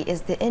priority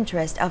is the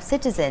interest of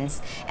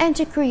citizens and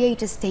to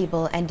create a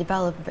stable and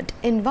development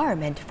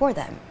environment for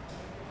them.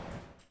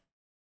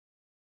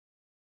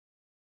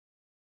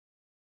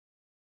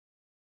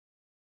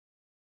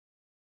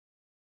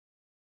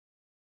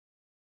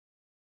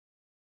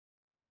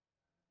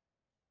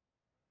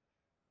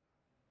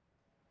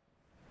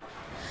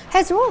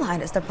 His Royal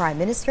Highness the Prime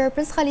Minister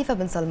Prince Khalifa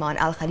bin Salman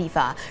Al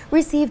Khalifa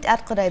received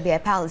at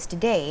Qudaibiya Palace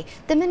today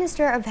the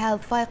Minister of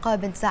Health Faiqa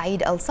bin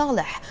Saeed Al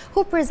Saleh,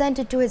 who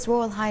presented to His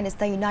Royal Highness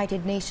the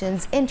United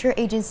Nations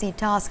Interagency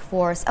Task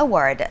Force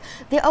Award.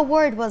 The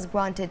award was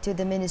granted to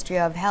the Ministry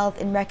of Health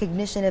in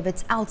recognition of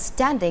its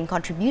outstanding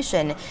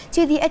contribution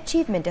to the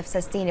achievement of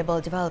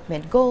sustainable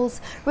development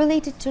goals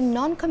related to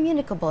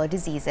non-communicable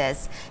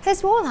diseases.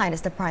 His Royal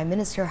Highness the Prime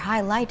Minister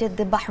highlighted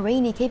the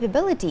Bahraini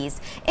capabilities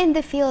in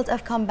the field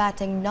of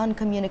combating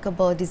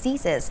non-communicable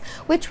diseases,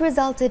 which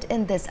resulted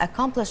in this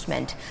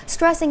accomplishment,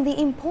 stressing the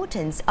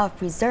importance of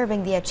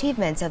preserving the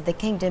achievements of the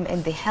kingdom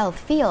in the health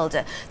field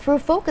through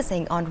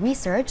focusing on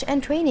research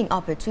and training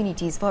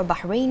opportunities for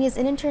Bahrainis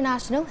in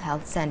international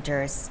health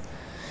centers.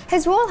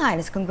 His Royal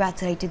Highness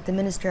congratulated the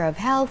Minister of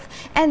Health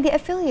and the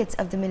affiliates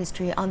of the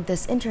ministry on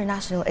this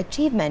international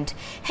achievement,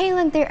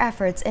 hailing their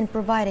efforts in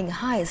providing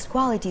highest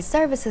quality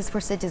services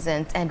for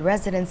citizens and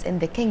residents in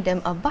the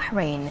Kingdom of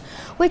Bahrain,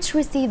 which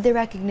received the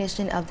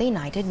recognition of the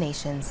United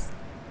Nations.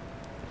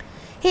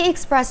 He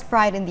expressed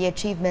pride in the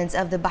achievements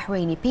of the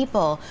Bahraini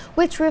people,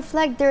 which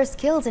reflect their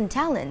skills and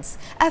talents,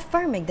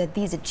 affirming that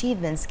these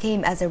achievements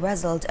came as a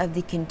result of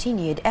the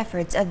continued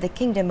efforts of the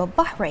Kingdom of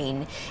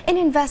Bahrain in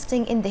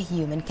investing in the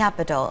human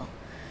capital.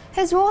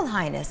 His Royal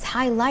Highness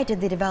highlighted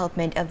the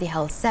development of the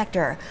health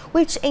sector,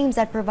 which aims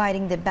at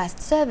providing the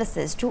best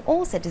services to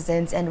all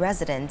citizens and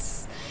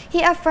residents.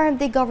 He affirmed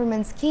the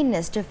government's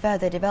keenness to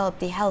further develop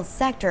the health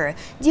sector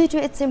due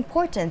to its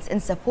importance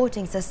in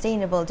supporting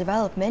sustainable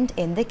development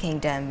in the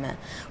kingdom.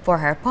 For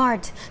her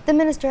part, the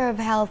Minister of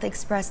Health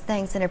expressed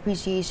thanks and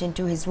appreciation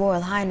to His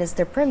Royal Highness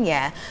the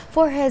Premier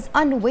for his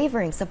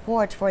unwavering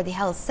support for the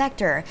health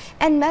sector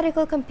and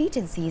medical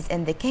competencies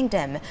in the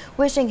kingdom,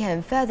 wishing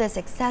him further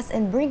success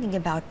in bringing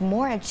about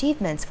more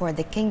achievements for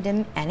the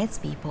kingdom and its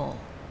people.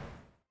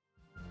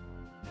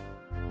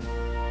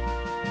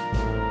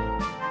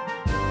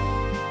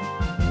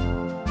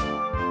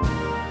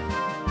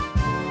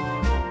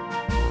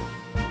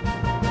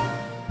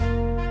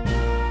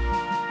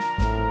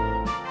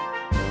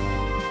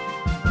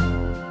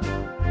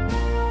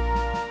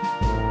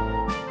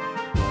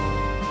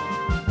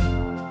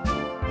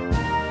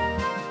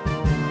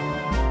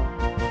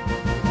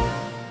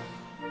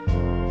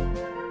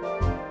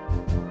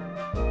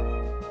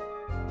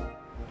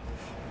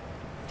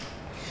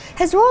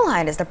 His Royal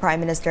Highness the Prime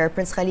Minister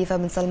Prince Khalifa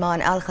bin Salman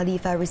Al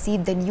Khalifa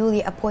received the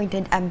newly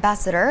appointed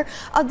Ambassador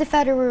of the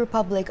Federal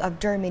Republic of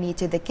Germany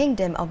to the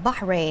Kingdom of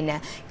Bahrain,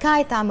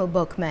 Kai Thamu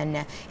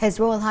Bokman. His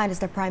Royal Highness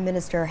the Prime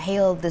Minister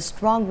hailed the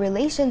strong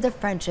relations of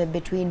friendship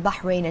between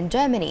Bahrain and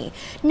Germany,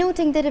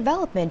 noting the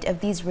development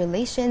of these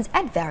relations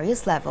at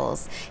various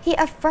levels. He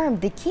affirmed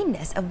the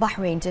keenness of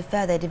Bahrain to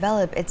further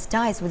develop its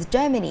ties with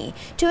Germany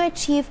to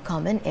achieve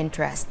common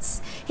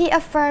interests. He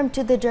affirmed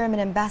to the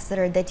German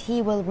ambassador that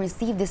he will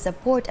receive the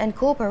support and and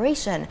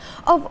cooperation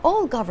of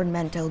all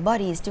governmental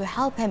bodies to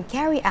help him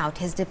carry out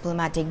his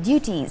diplomatic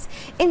duties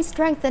in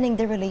strengthening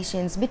the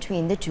relations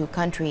between the two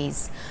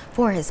countries.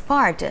 For his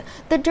part,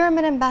 the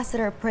German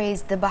ambassador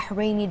praised the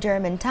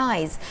Bahraini-German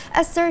ties,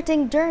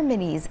 asserting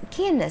Germany's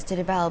keenness to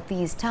develop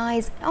these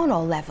ties on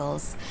all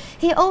levels.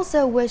 He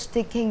also wished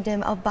the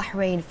Kingdom of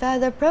Bahrain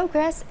further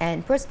progress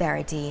and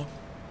prosperity.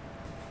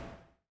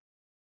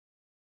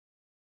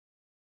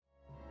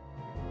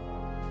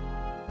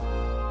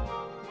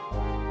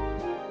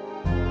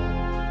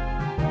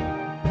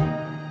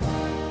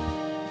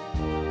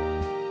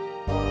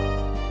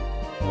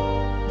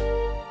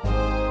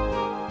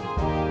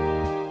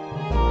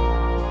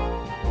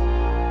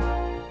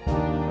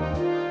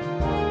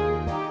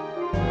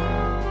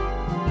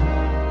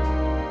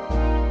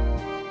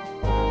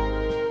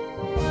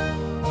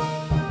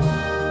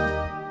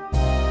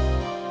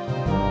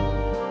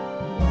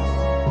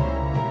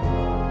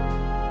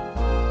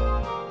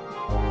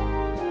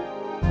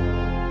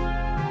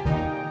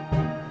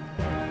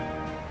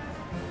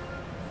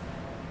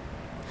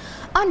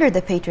 Under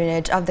the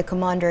patronage of the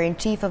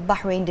Commander-in-Chief of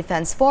Bahrain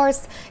Defense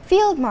Force,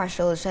 Field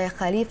Marshal Sheikh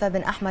Khalifa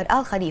bin Ahmed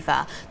Al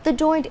Khalifa, the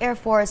Joint Air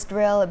Force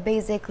Drill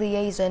Basic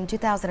Liaison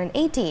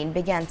 2018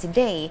 began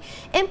today,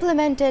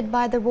 implemented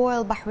by the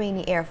Royal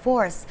Bahraini Air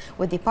Force,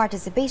 with the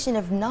participation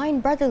of 9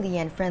 brotherly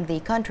and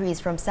friendly countries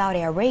from Saudi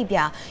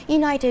Arabia,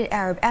 United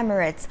Arab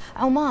Emirates,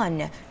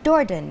 Oman,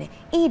 Jordan,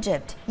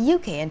 Egypt,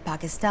 UK and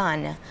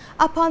Pakistan.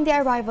 Upon the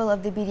arrival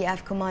of the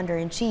BDF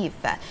Commander-in-Chief,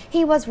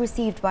 he was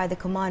received by the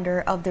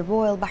Commander of the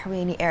Royal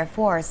Bahraini Air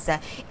Force,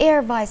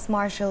 Air Vice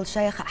Marshal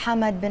Sheikh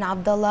Hamad bin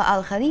Abdullah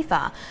Al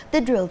Khalifa,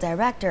 the drill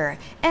director,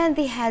 and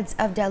the heads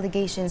of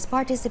delegations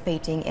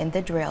participating in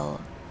the drill.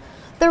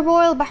 The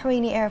Royal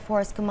Bahraini Air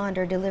Force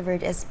commander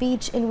delivered a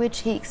speech in which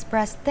he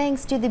expressed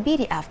thanks to the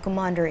BDF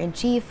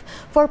Commander-in-Chief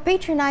for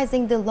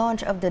patronizing the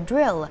launch of the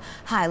drill,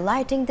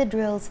 highlighting the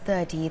drill's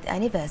 30th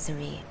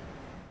anniversary.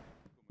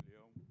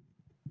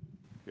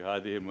 في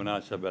هذه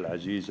المناسبة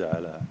العزيزة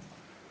على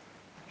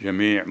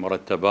جميع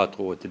مرتبات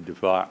قوة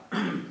الدفاع،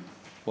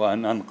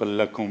 وأن أنقل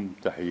لكم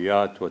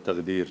تحيات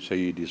وتقدير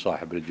سيدي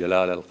صاحب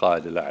الجلالة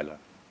القائد الأعلى.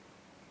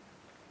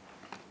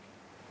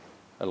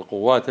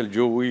 القوات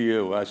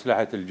الجوية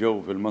وأسلحة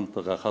الجو في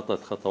المنطقة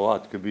خطت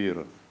خطوات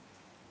كبيرة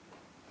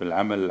في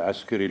العمل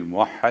العسكري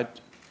الموحد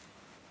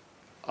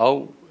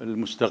أو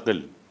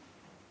المستقل،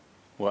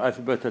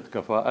 وأثبتت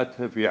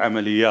كفاءتها في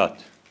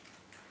عمليات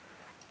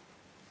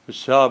في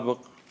السابق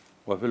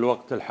وفي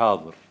الوقت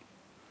الحاضر.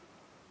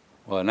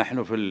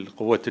 ونحن في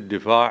قوة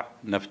الدفاع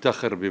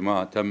نفتخر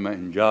بما تم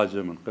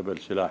إنجازه من قبل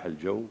سلاح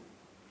الجو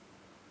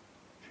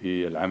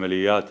في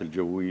العمليات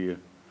الجوية،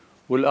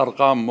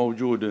 والأرقام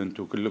موجودة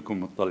أنتم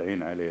كلكم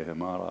مطلعين عليها،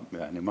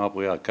 ما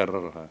أبغى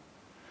أكررها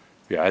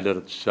في عدد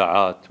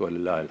الساعات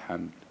ولله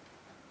الحمد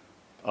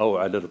أو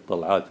عدد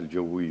الطلعات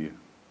الجوية.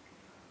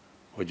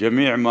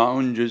 وجميع ما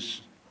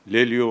أنجز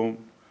لليوم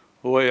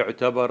هو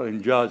يعتبر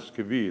إنجاز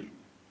كبير،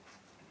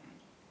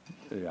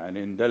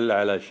 يعني إن دل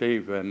على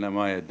شيء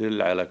فإنما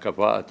يدل على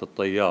كفاءة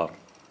الطيار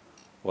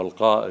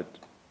والقائد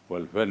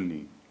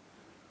والفني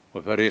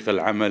وفريق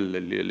العمل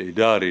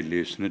الإداري اللي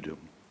يسندهم.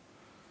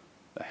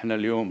 احنا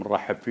اليوم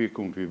نرحب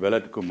فيكم في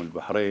بلدكم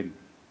البحرين،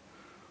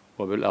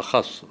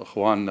 وبالأخص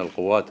إخواننا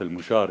القوات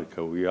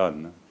المشاركة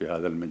ويانا في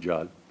هذا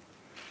المجال،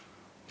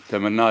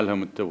 نتمنى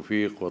لهم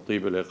التوفيق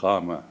وطيب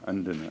الإقامة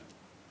عندنا.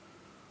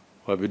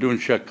 وبدون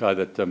شك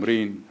هذا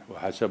التمرين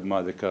وحسب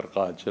ما ذكر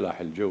قائد سلاح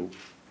الجو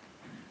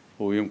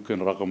هو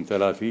يمكن رقم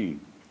 30.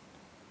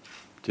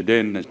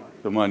 ابتدينا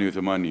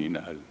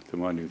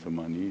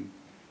 88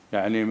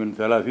 يعني من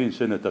 30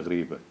 سنة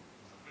تقريبا.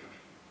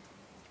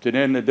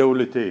 ابتدينا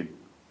دولتين،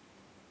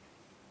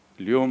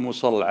 اليوم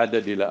وصل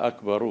العدد إلى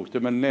أكبر،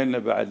 وتمنينا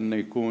بعد أن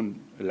يكون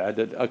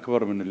العدد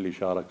أكبر من اللي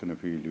شاركنا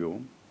فيه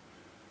اليوم،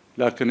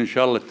 لكن إن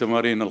شاء الله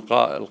التمارين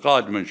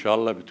القادمة إن شاء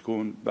الله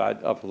بتكون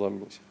بعد أفضل.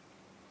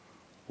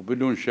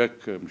 وبدون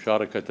شك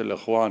مشاركة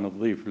الإخوان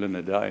تضيف لنا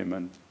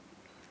دائما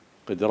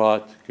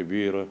قدرات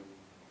كبيرة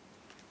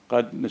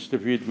قد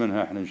نستفيد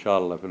منها احنا إن شاء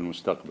الله في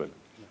المستقبل.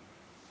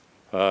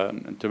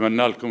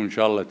 فنتمنى لكم إن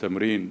شاء الله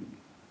تمرين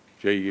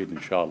جيد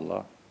إن شاء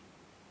الله.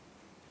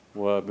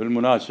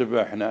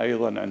 وبالمناسبة احنا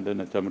أيضا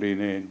عندنا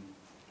تمرينين،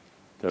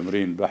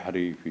 تمرين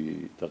بحري في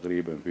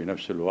تقريبا في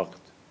نفس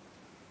الوقت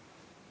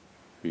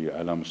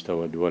على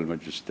مستوى دول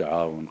مجلس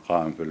التعاون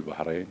قائم في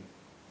البحرين،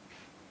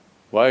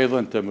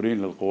 وأيضا تمرين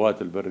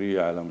للقوات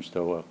البرية على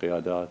مستوى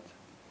قيادات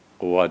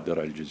قوات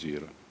درع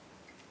الجزيرة.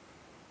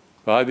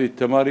 فهذه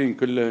التمارين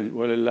كلها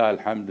ولله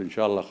الحمد إن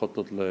شاء الله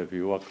خطط لها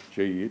في وقت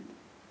جيد،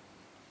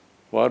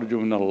 وأرجو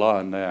من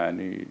الله أن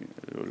يعني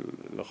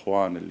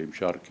الإخوان اللي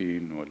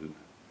مشاركين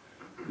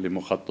واللي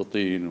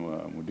مخططين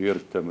ومدير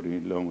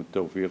التمرين لهم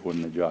التوفيق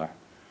والنجاح.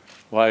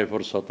 وهاي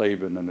فرصة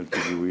طيبة أن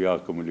نلتقي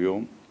وياكم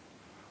اليوم،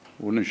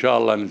 وإن شاء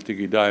الله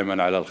نلتقي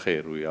دائما على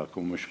الخير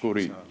وياكم.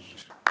 مشكورين.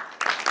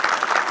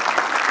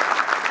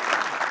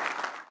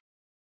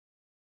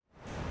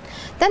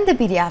 Then the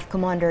BDF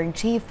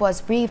Commander-in-Chief was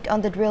briefed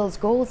on the drill's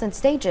goals and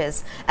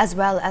stages, as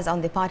well as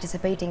on the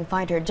participating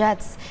fighter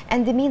jets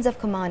and the means of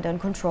command and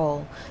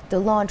control. The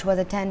launch was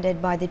attended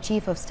by the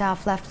Chief of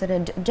Staff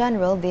Lieutenant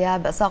General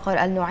Diab Saqar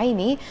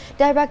al-Nuaimi,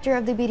 Director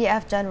of the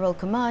BDF General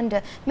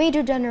Command,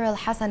 Major General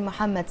Hassan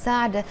Mohammed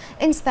Saad,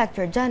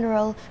 Inspector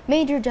General,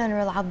 Major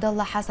General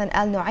Abdullah Hassan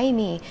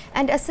al-Nuaimi,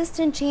 and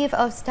Assistant Chief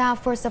of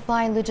Staff for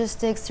Supply and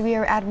Logistics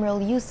Rear Admiral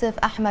Yusuf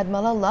Ahmad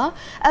Malala,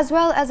 as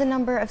well as a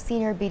number of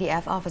senior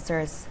BDF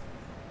officers.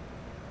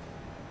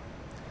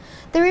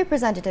 The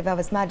representative of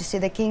His Majesty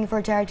the King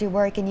for Charity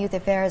Work and Youth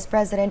Affairs,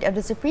 President of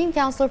the Supreme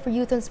Council for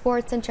Youth and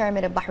Sports and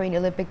Chairman of Bahrain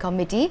Olympic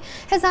Committee,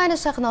 His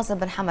Highness Sheikh Nasser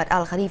bin Hamad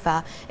Al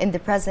Khalifa, in the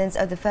presence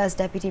of the First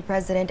Deputy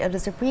President of the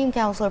Supreme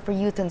Council for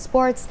Youth and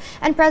Sports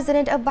and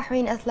President of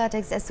Bahrain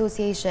Athletics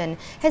Association,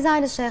 His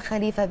Highness Sheikh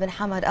Khalifa bin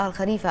Hamad Al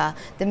Khalifa,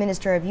 the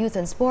Minister of Youth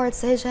and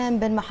Sports, Hisham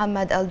bin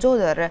Mohammed Al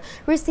Jodar,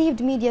 received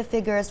media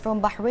figures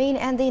from Bahrain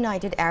and the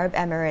United Arab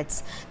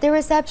Emirates. The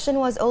reception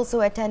was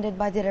also attended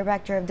by the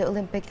Director of the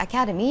Olympic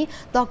Academy,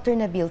 Dr.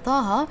 Nabil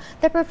Taha,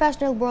 the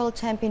Professional World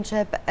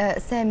Championship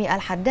Sami Al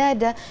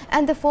Haddad,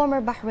 and the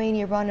former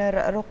Bahraini runner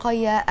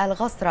Ruqayya Al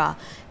Ghasra.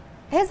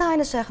 His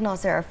Highness Sheikh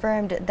Nasser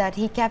affirmed that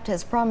he kept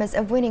his promise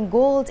of winning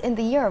gold in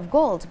the Year of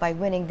Gold by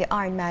winning the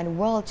Ironman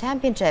World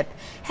Championship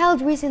held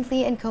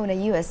recently in Kona,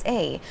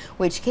 USA,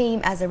 which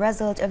came as a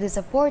result of the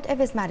support of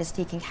His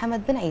Majesty King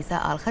Hamad bin Isa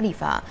Al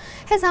Khalifa.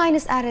 His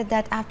Highness added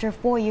that after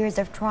 4 years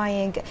of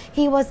trying,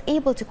 he was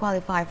able to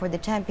qualify for the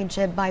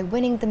championship by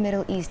winning the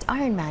Middle East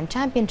Ironman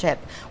Championship,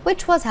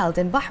 which was held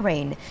in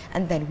Bahrain,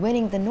 and then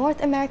winning the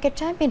North America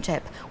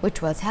Championship,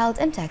 which was held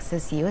in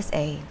Texas,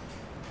 USA.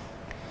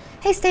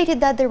 He stated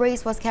that the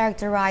race was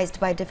characterized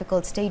by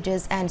difficult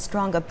stages and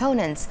strong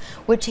opponents,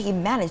 which he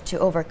managed to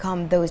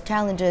overcome those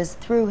challenges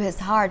through his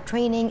hard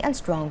training and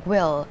strong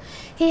will.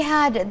 He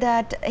added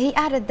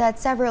that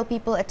several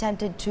people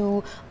attempted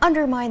to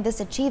undermine this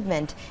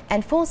achievement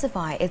and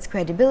falsify its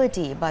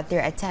credibility, but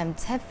their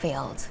attempts have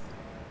failed.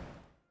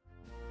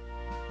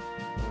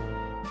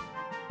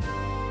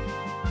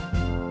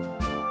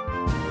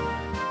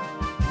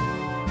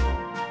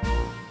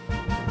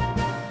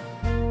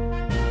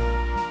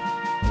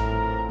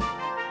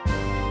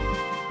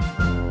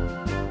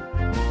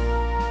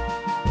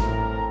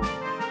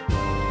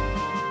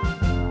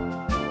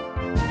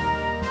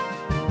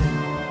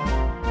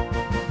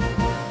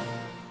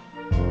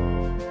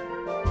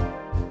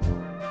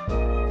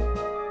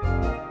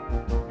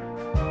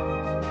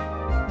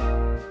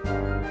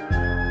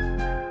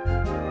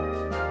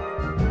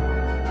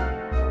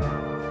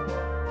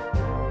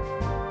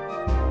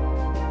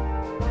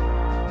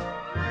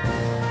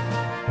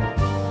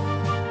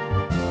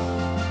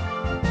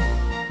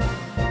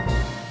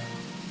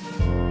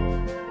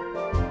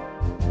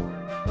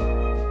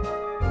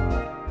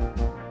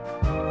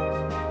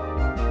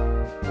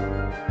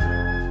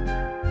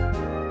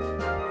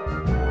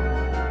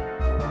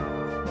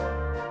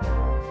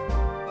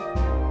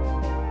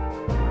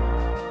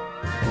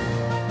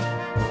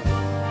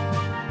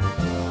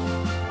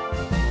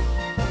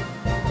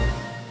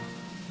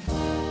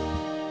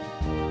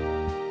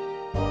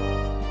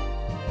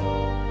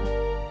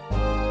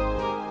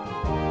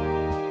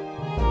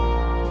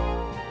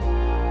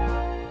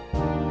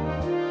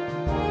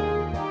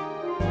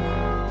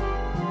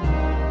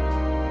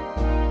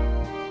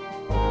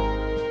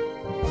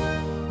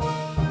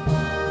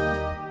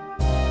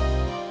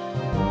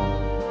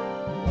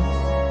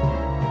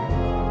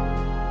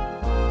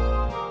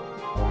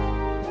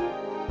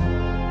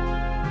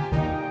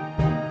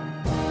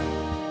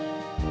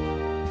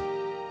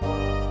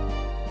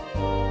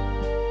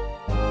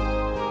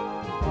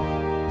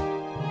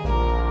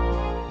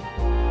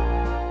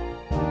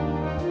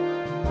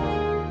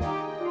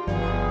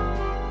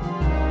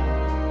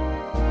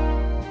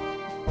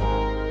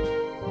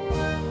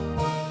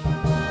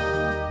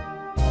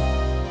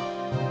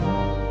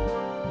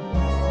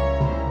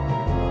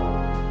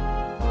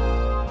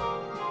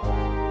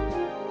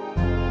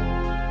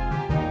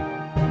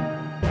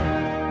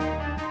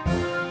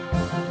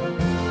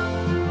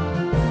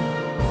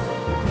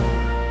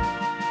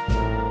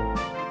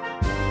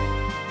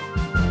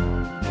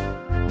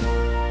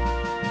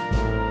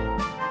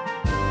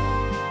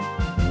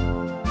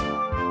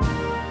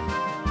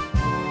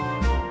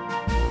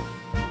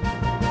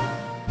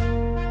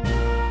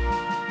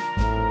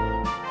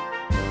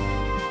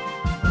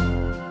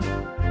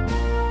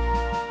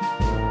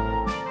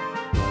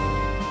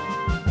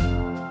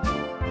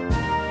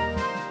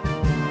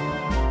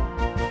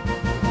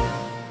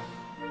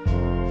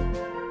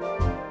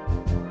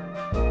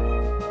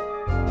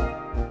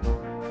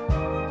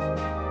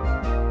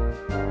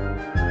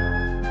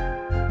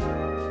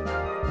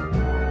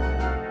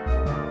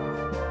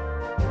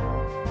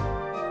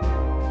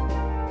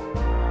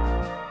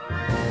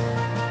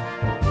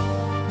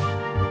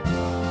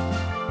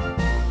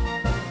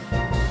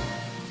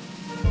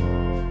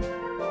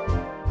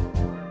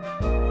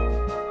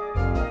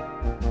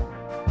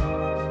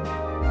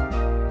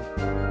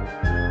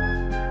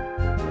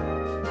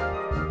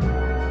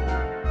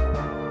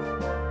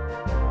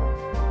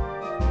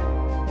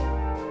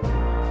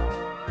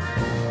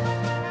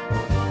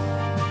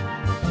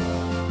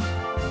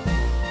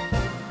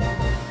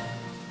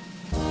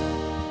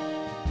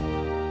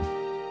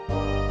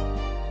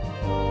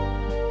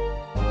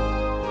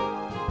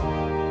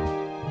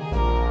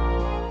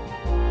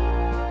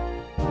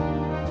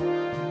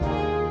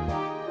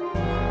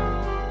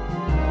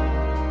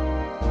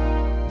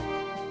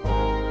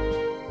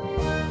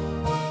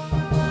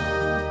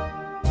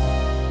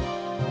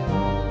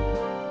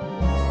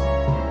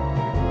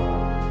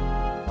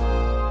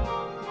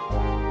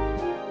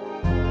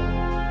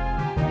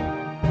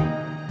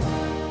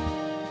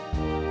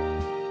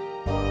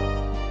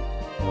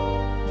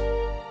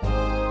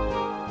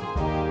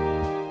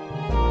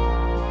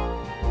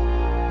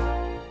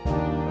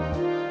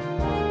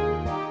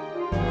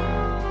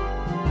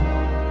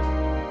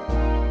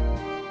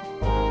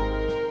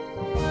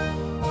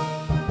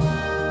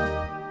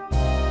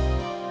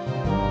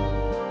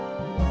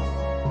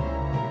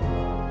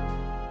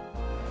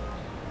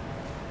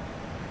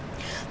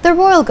 The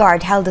Royal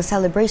Guard held a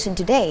celebration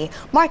today,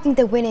 marking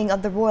the winning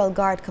of the Royal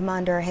Guard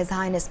Commander His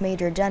Highness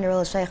Major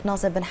General Sheikh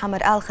Nasser bin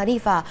Hamad Al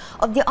Khalifa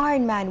of the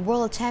Ironman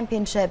World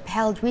Championship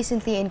held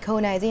recently in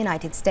Kona, the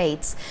United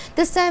States.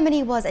 The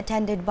ceremony was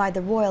attended by the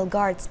Royal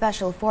Guard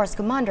Special Force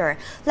Commander,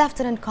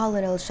 Lieutenant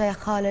Colonel Sheikh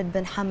Khalid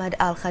bin Hamad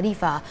Al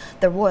Khalifa.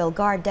 The Royal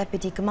Guard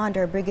Deputy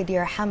Commander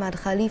Brigadier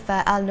Hamad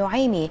Khalifa Al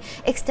Nuaimi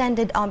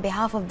extended on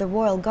behalf of the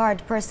Royal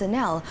Guard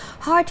personnel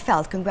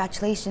heartfelt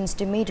congratulations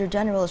to Major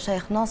General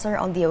Sheikh Nasser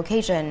on the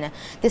occasion.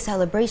 The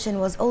celebration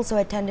was also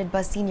attended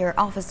by senior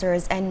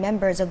officers and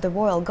members of the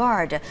Royal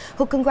Guard,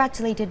 who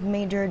congratulated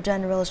Major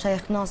General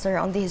Sheikh Nasser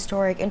on the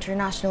historic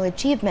international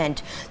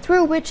achievement,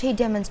 through which he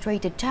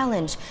demonstrated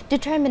challenge,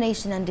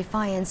 determination and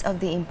defiance of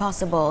the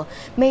impossible.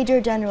 Major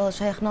General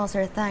Sheikh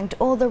Nasser thanked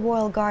all the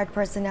Royal Guard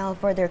personnel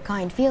for their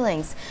kind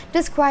feelings,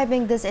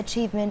 describing this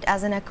achievement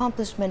as an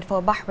accomplishment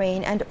for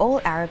Bahrain and all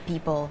Arab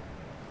people.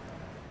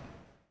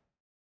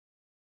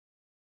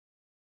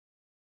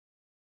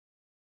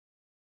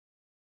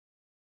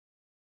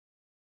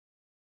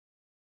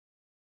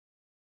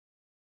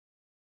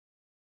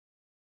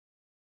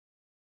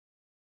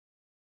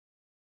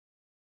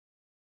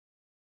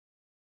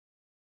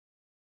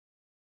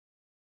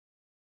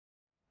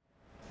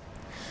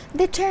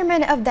 The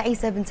chairman of the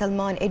Isa bin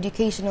Salman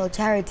Educational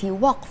Charity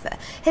Waqf,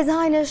 His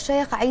Highness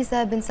Sheikh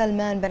Isa bin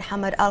Salman bin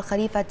Hamad Al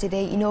Khalifa,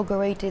 today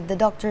inaugurated the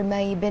Dr.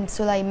 May bin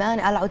Sulaiman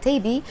Al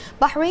Utaibi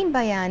Bahrain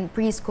Bayan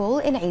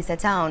Preschool in Isa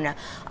Town.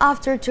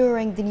 After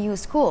touring the new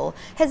school,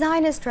 His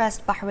Highness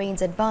stressed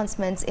Bahrain's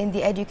advancements in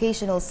the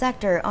educational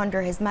sector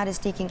under His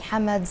Majesty King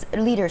Hamad's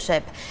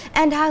leadership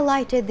and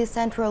highlighted the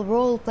central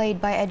role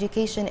played by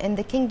education in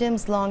the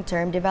kingdom's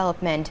long-term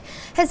development.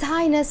 His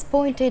Highness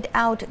pointed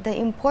out the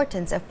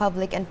importance of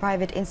public and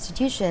private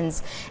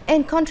institutions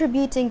in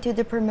contributing to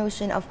the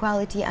promotion of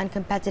quality and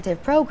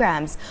competitive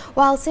programs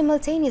while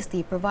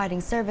simultaneously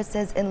providing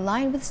services in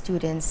line with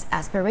students'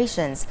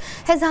 aspirations.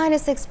 His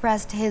Highness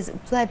expressed his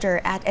pleasure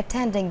at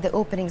attending the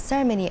opening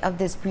ceremony of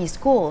this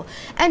preschool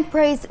and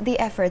praised the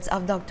efforts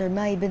of Dr.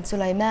 May bin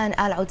Sulaiman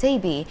Al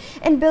Utaibi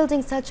in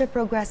building such a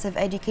progressive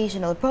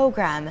educational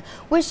program,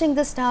 wishing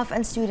the staff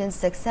and students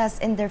success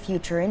in their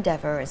future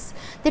endeavors.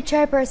 The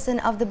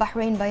chairperson of the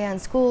Bahrain Bayan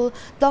School,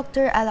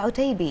 Dr. Al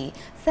Utaibi,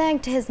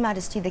 thanked His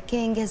Majesty the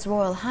King, His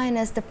Royal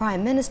Highness the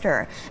Prime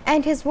Minister,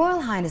 and His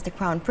Royal Highness the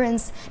Crown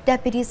Prince,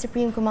 Deputy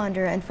Supreme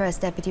Commander and First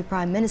Deputy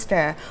Prime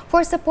Minister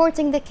for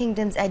supporting the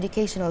kingdom's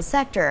educational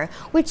sector,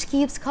 which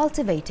keeps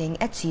cultivating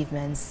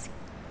achievements.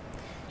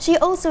 She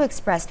also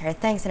expressed her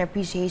thanks and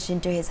appreciation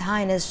to His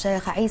Highness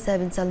Sheikh Isa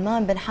bin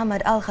Salman bin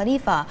Hamad Al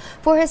Khalifa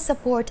for his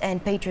support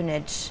and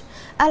patronage.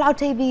 Al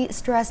Utaibi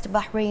stressed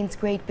Bahrain's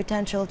great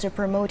potential to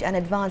promote an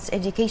advanced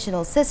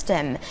educational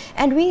system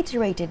and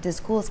reiterated the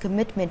school's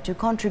commitment to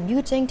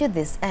contributing to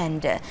this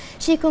end.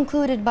 She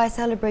concluded by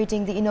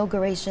celebrating the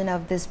inauguration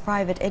of this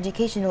private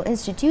educational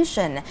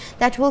institution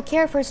that will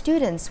care for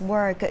students,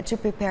 work to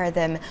prepare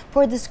them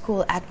for the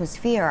school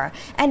atmosphere,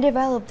 and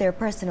develop their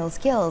personal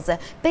skills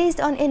based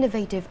on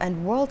innovative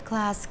and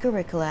world-class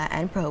curricula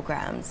and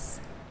programs.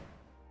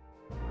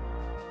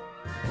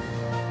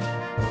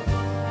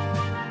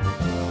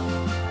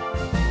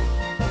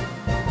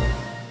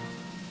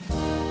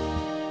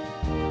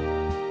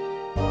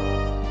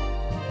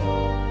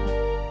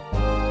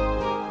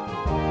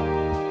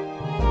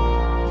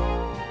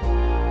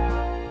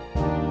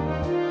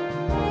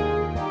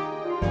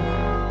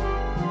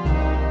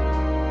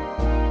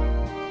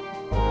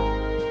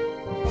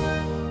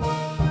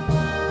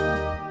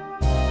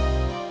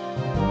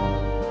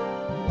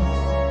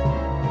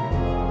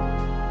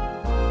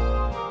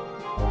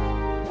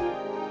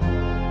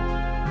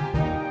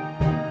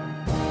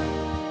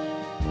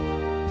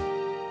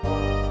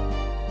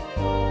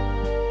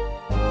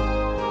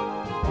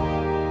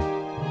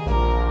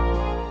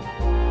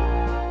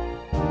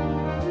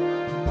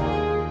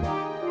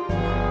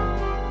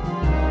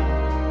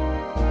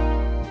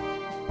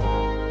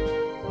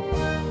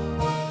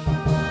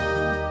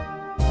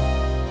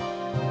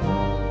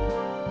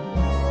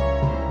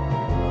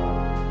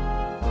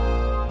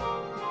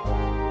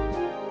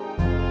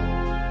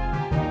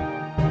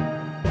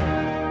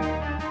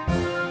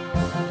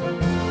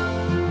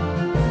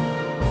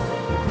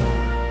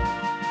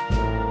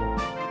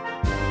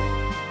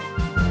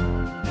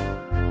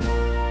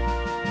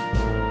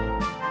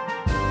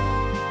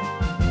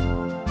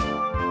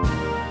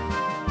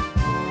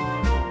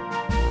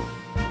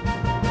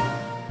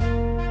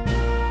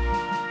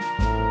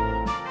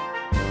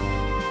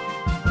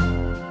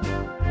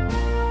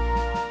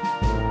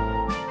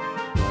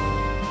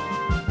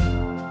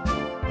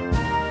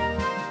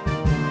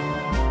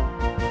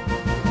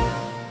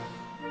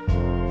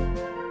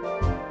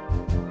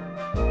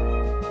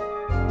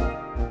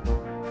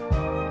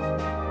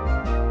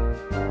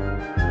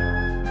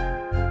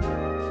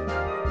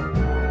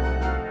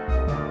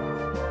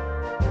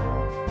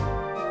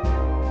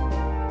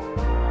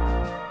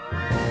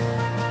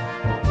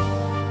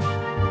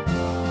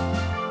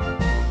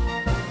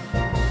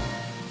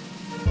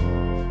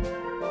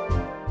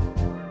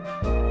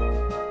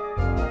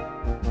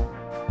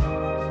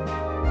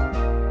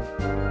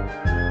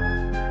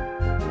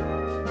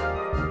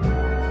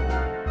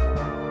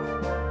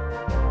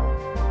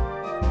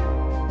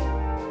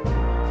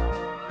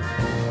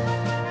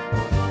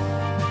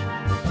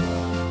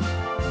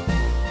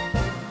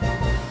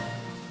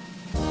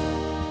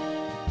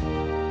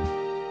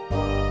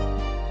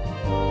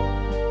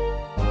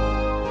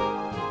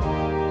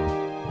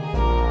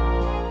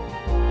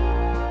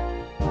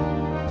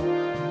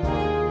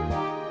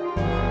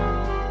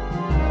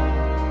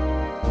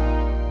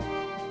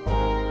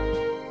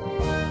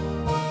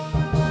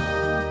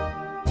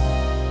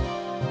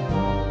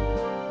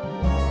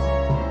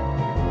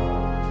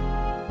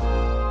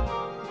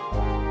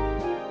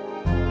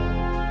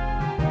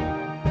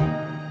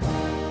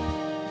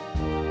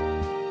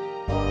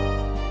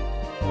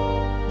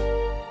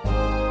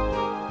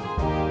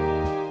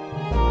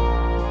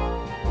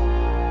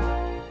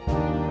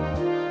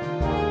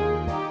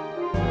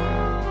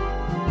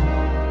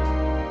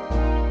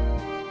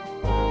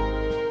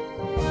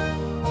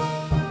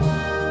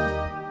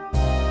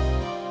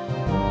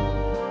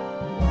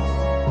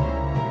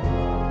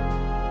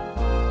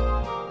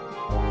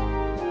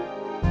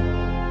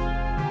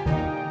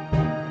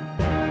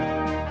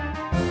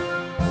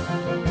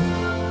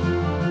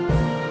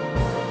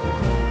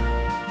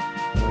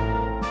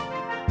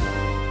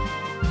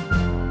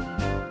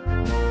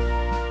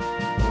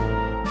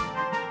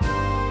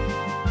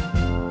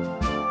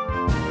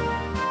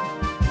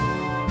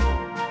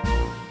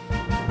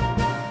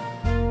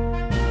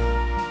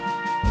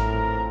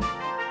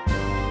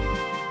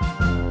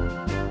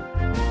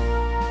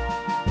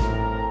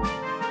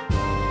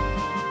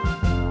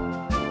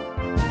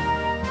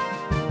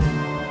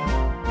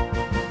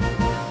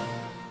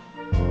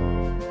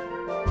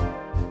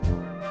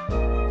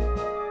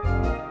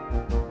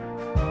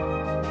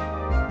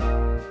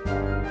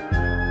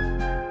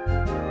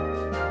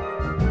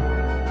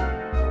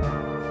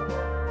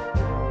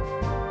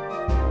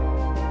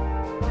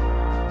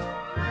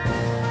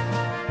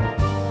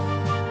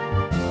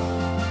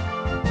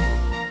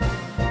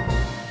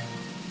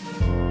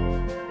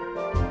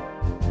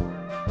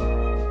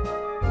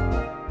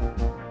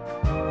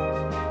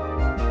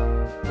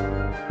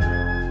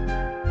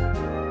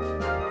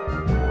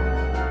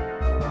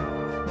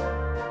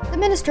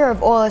 Minister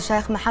of Oil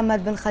Sheikh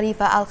Mohammed bin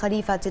Khalifa Al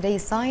Khalifa today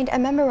signed a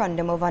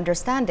memorandum of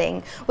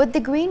understanding with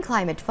the Green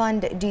Climate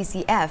Fund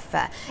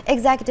 (GCF).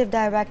 Executive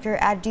Director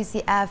at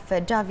GCF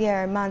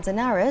Javier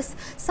Manzanares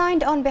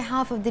signed on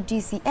behalf of the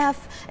GCF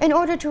in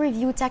order to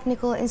review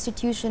technical,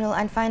 institutional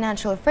and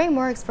financial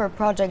frameworks for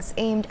projects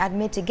aimed at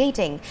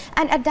mitigating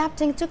and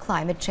adapting to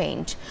climate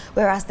change.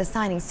 Whereas the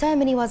signing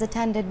ceremony was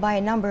attended by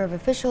a number of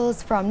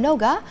officials from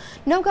Noga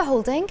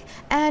Holding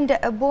and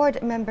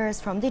board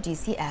members from the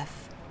GCF.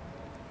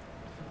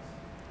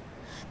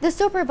 The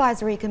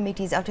supervisory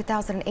committees of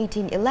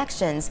 2018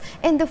 elections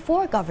in the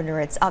 4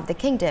 governorates of the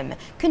kingdom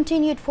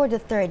continued for the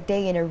 3rd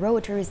day in a row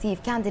to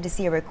receive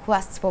candidacy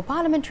requests for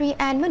parliamentary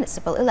and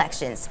municipal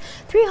elections.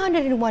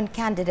 301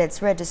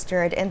 candidates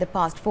registered in the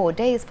past 4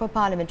 days for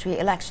parliamentary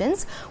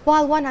elections,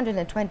 while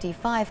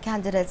 125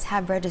 candidates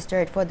have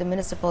registered for the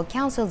municipal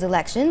council's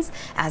elections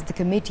as the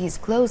committees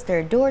closed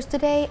their doors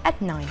today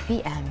at 9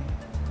 p.m.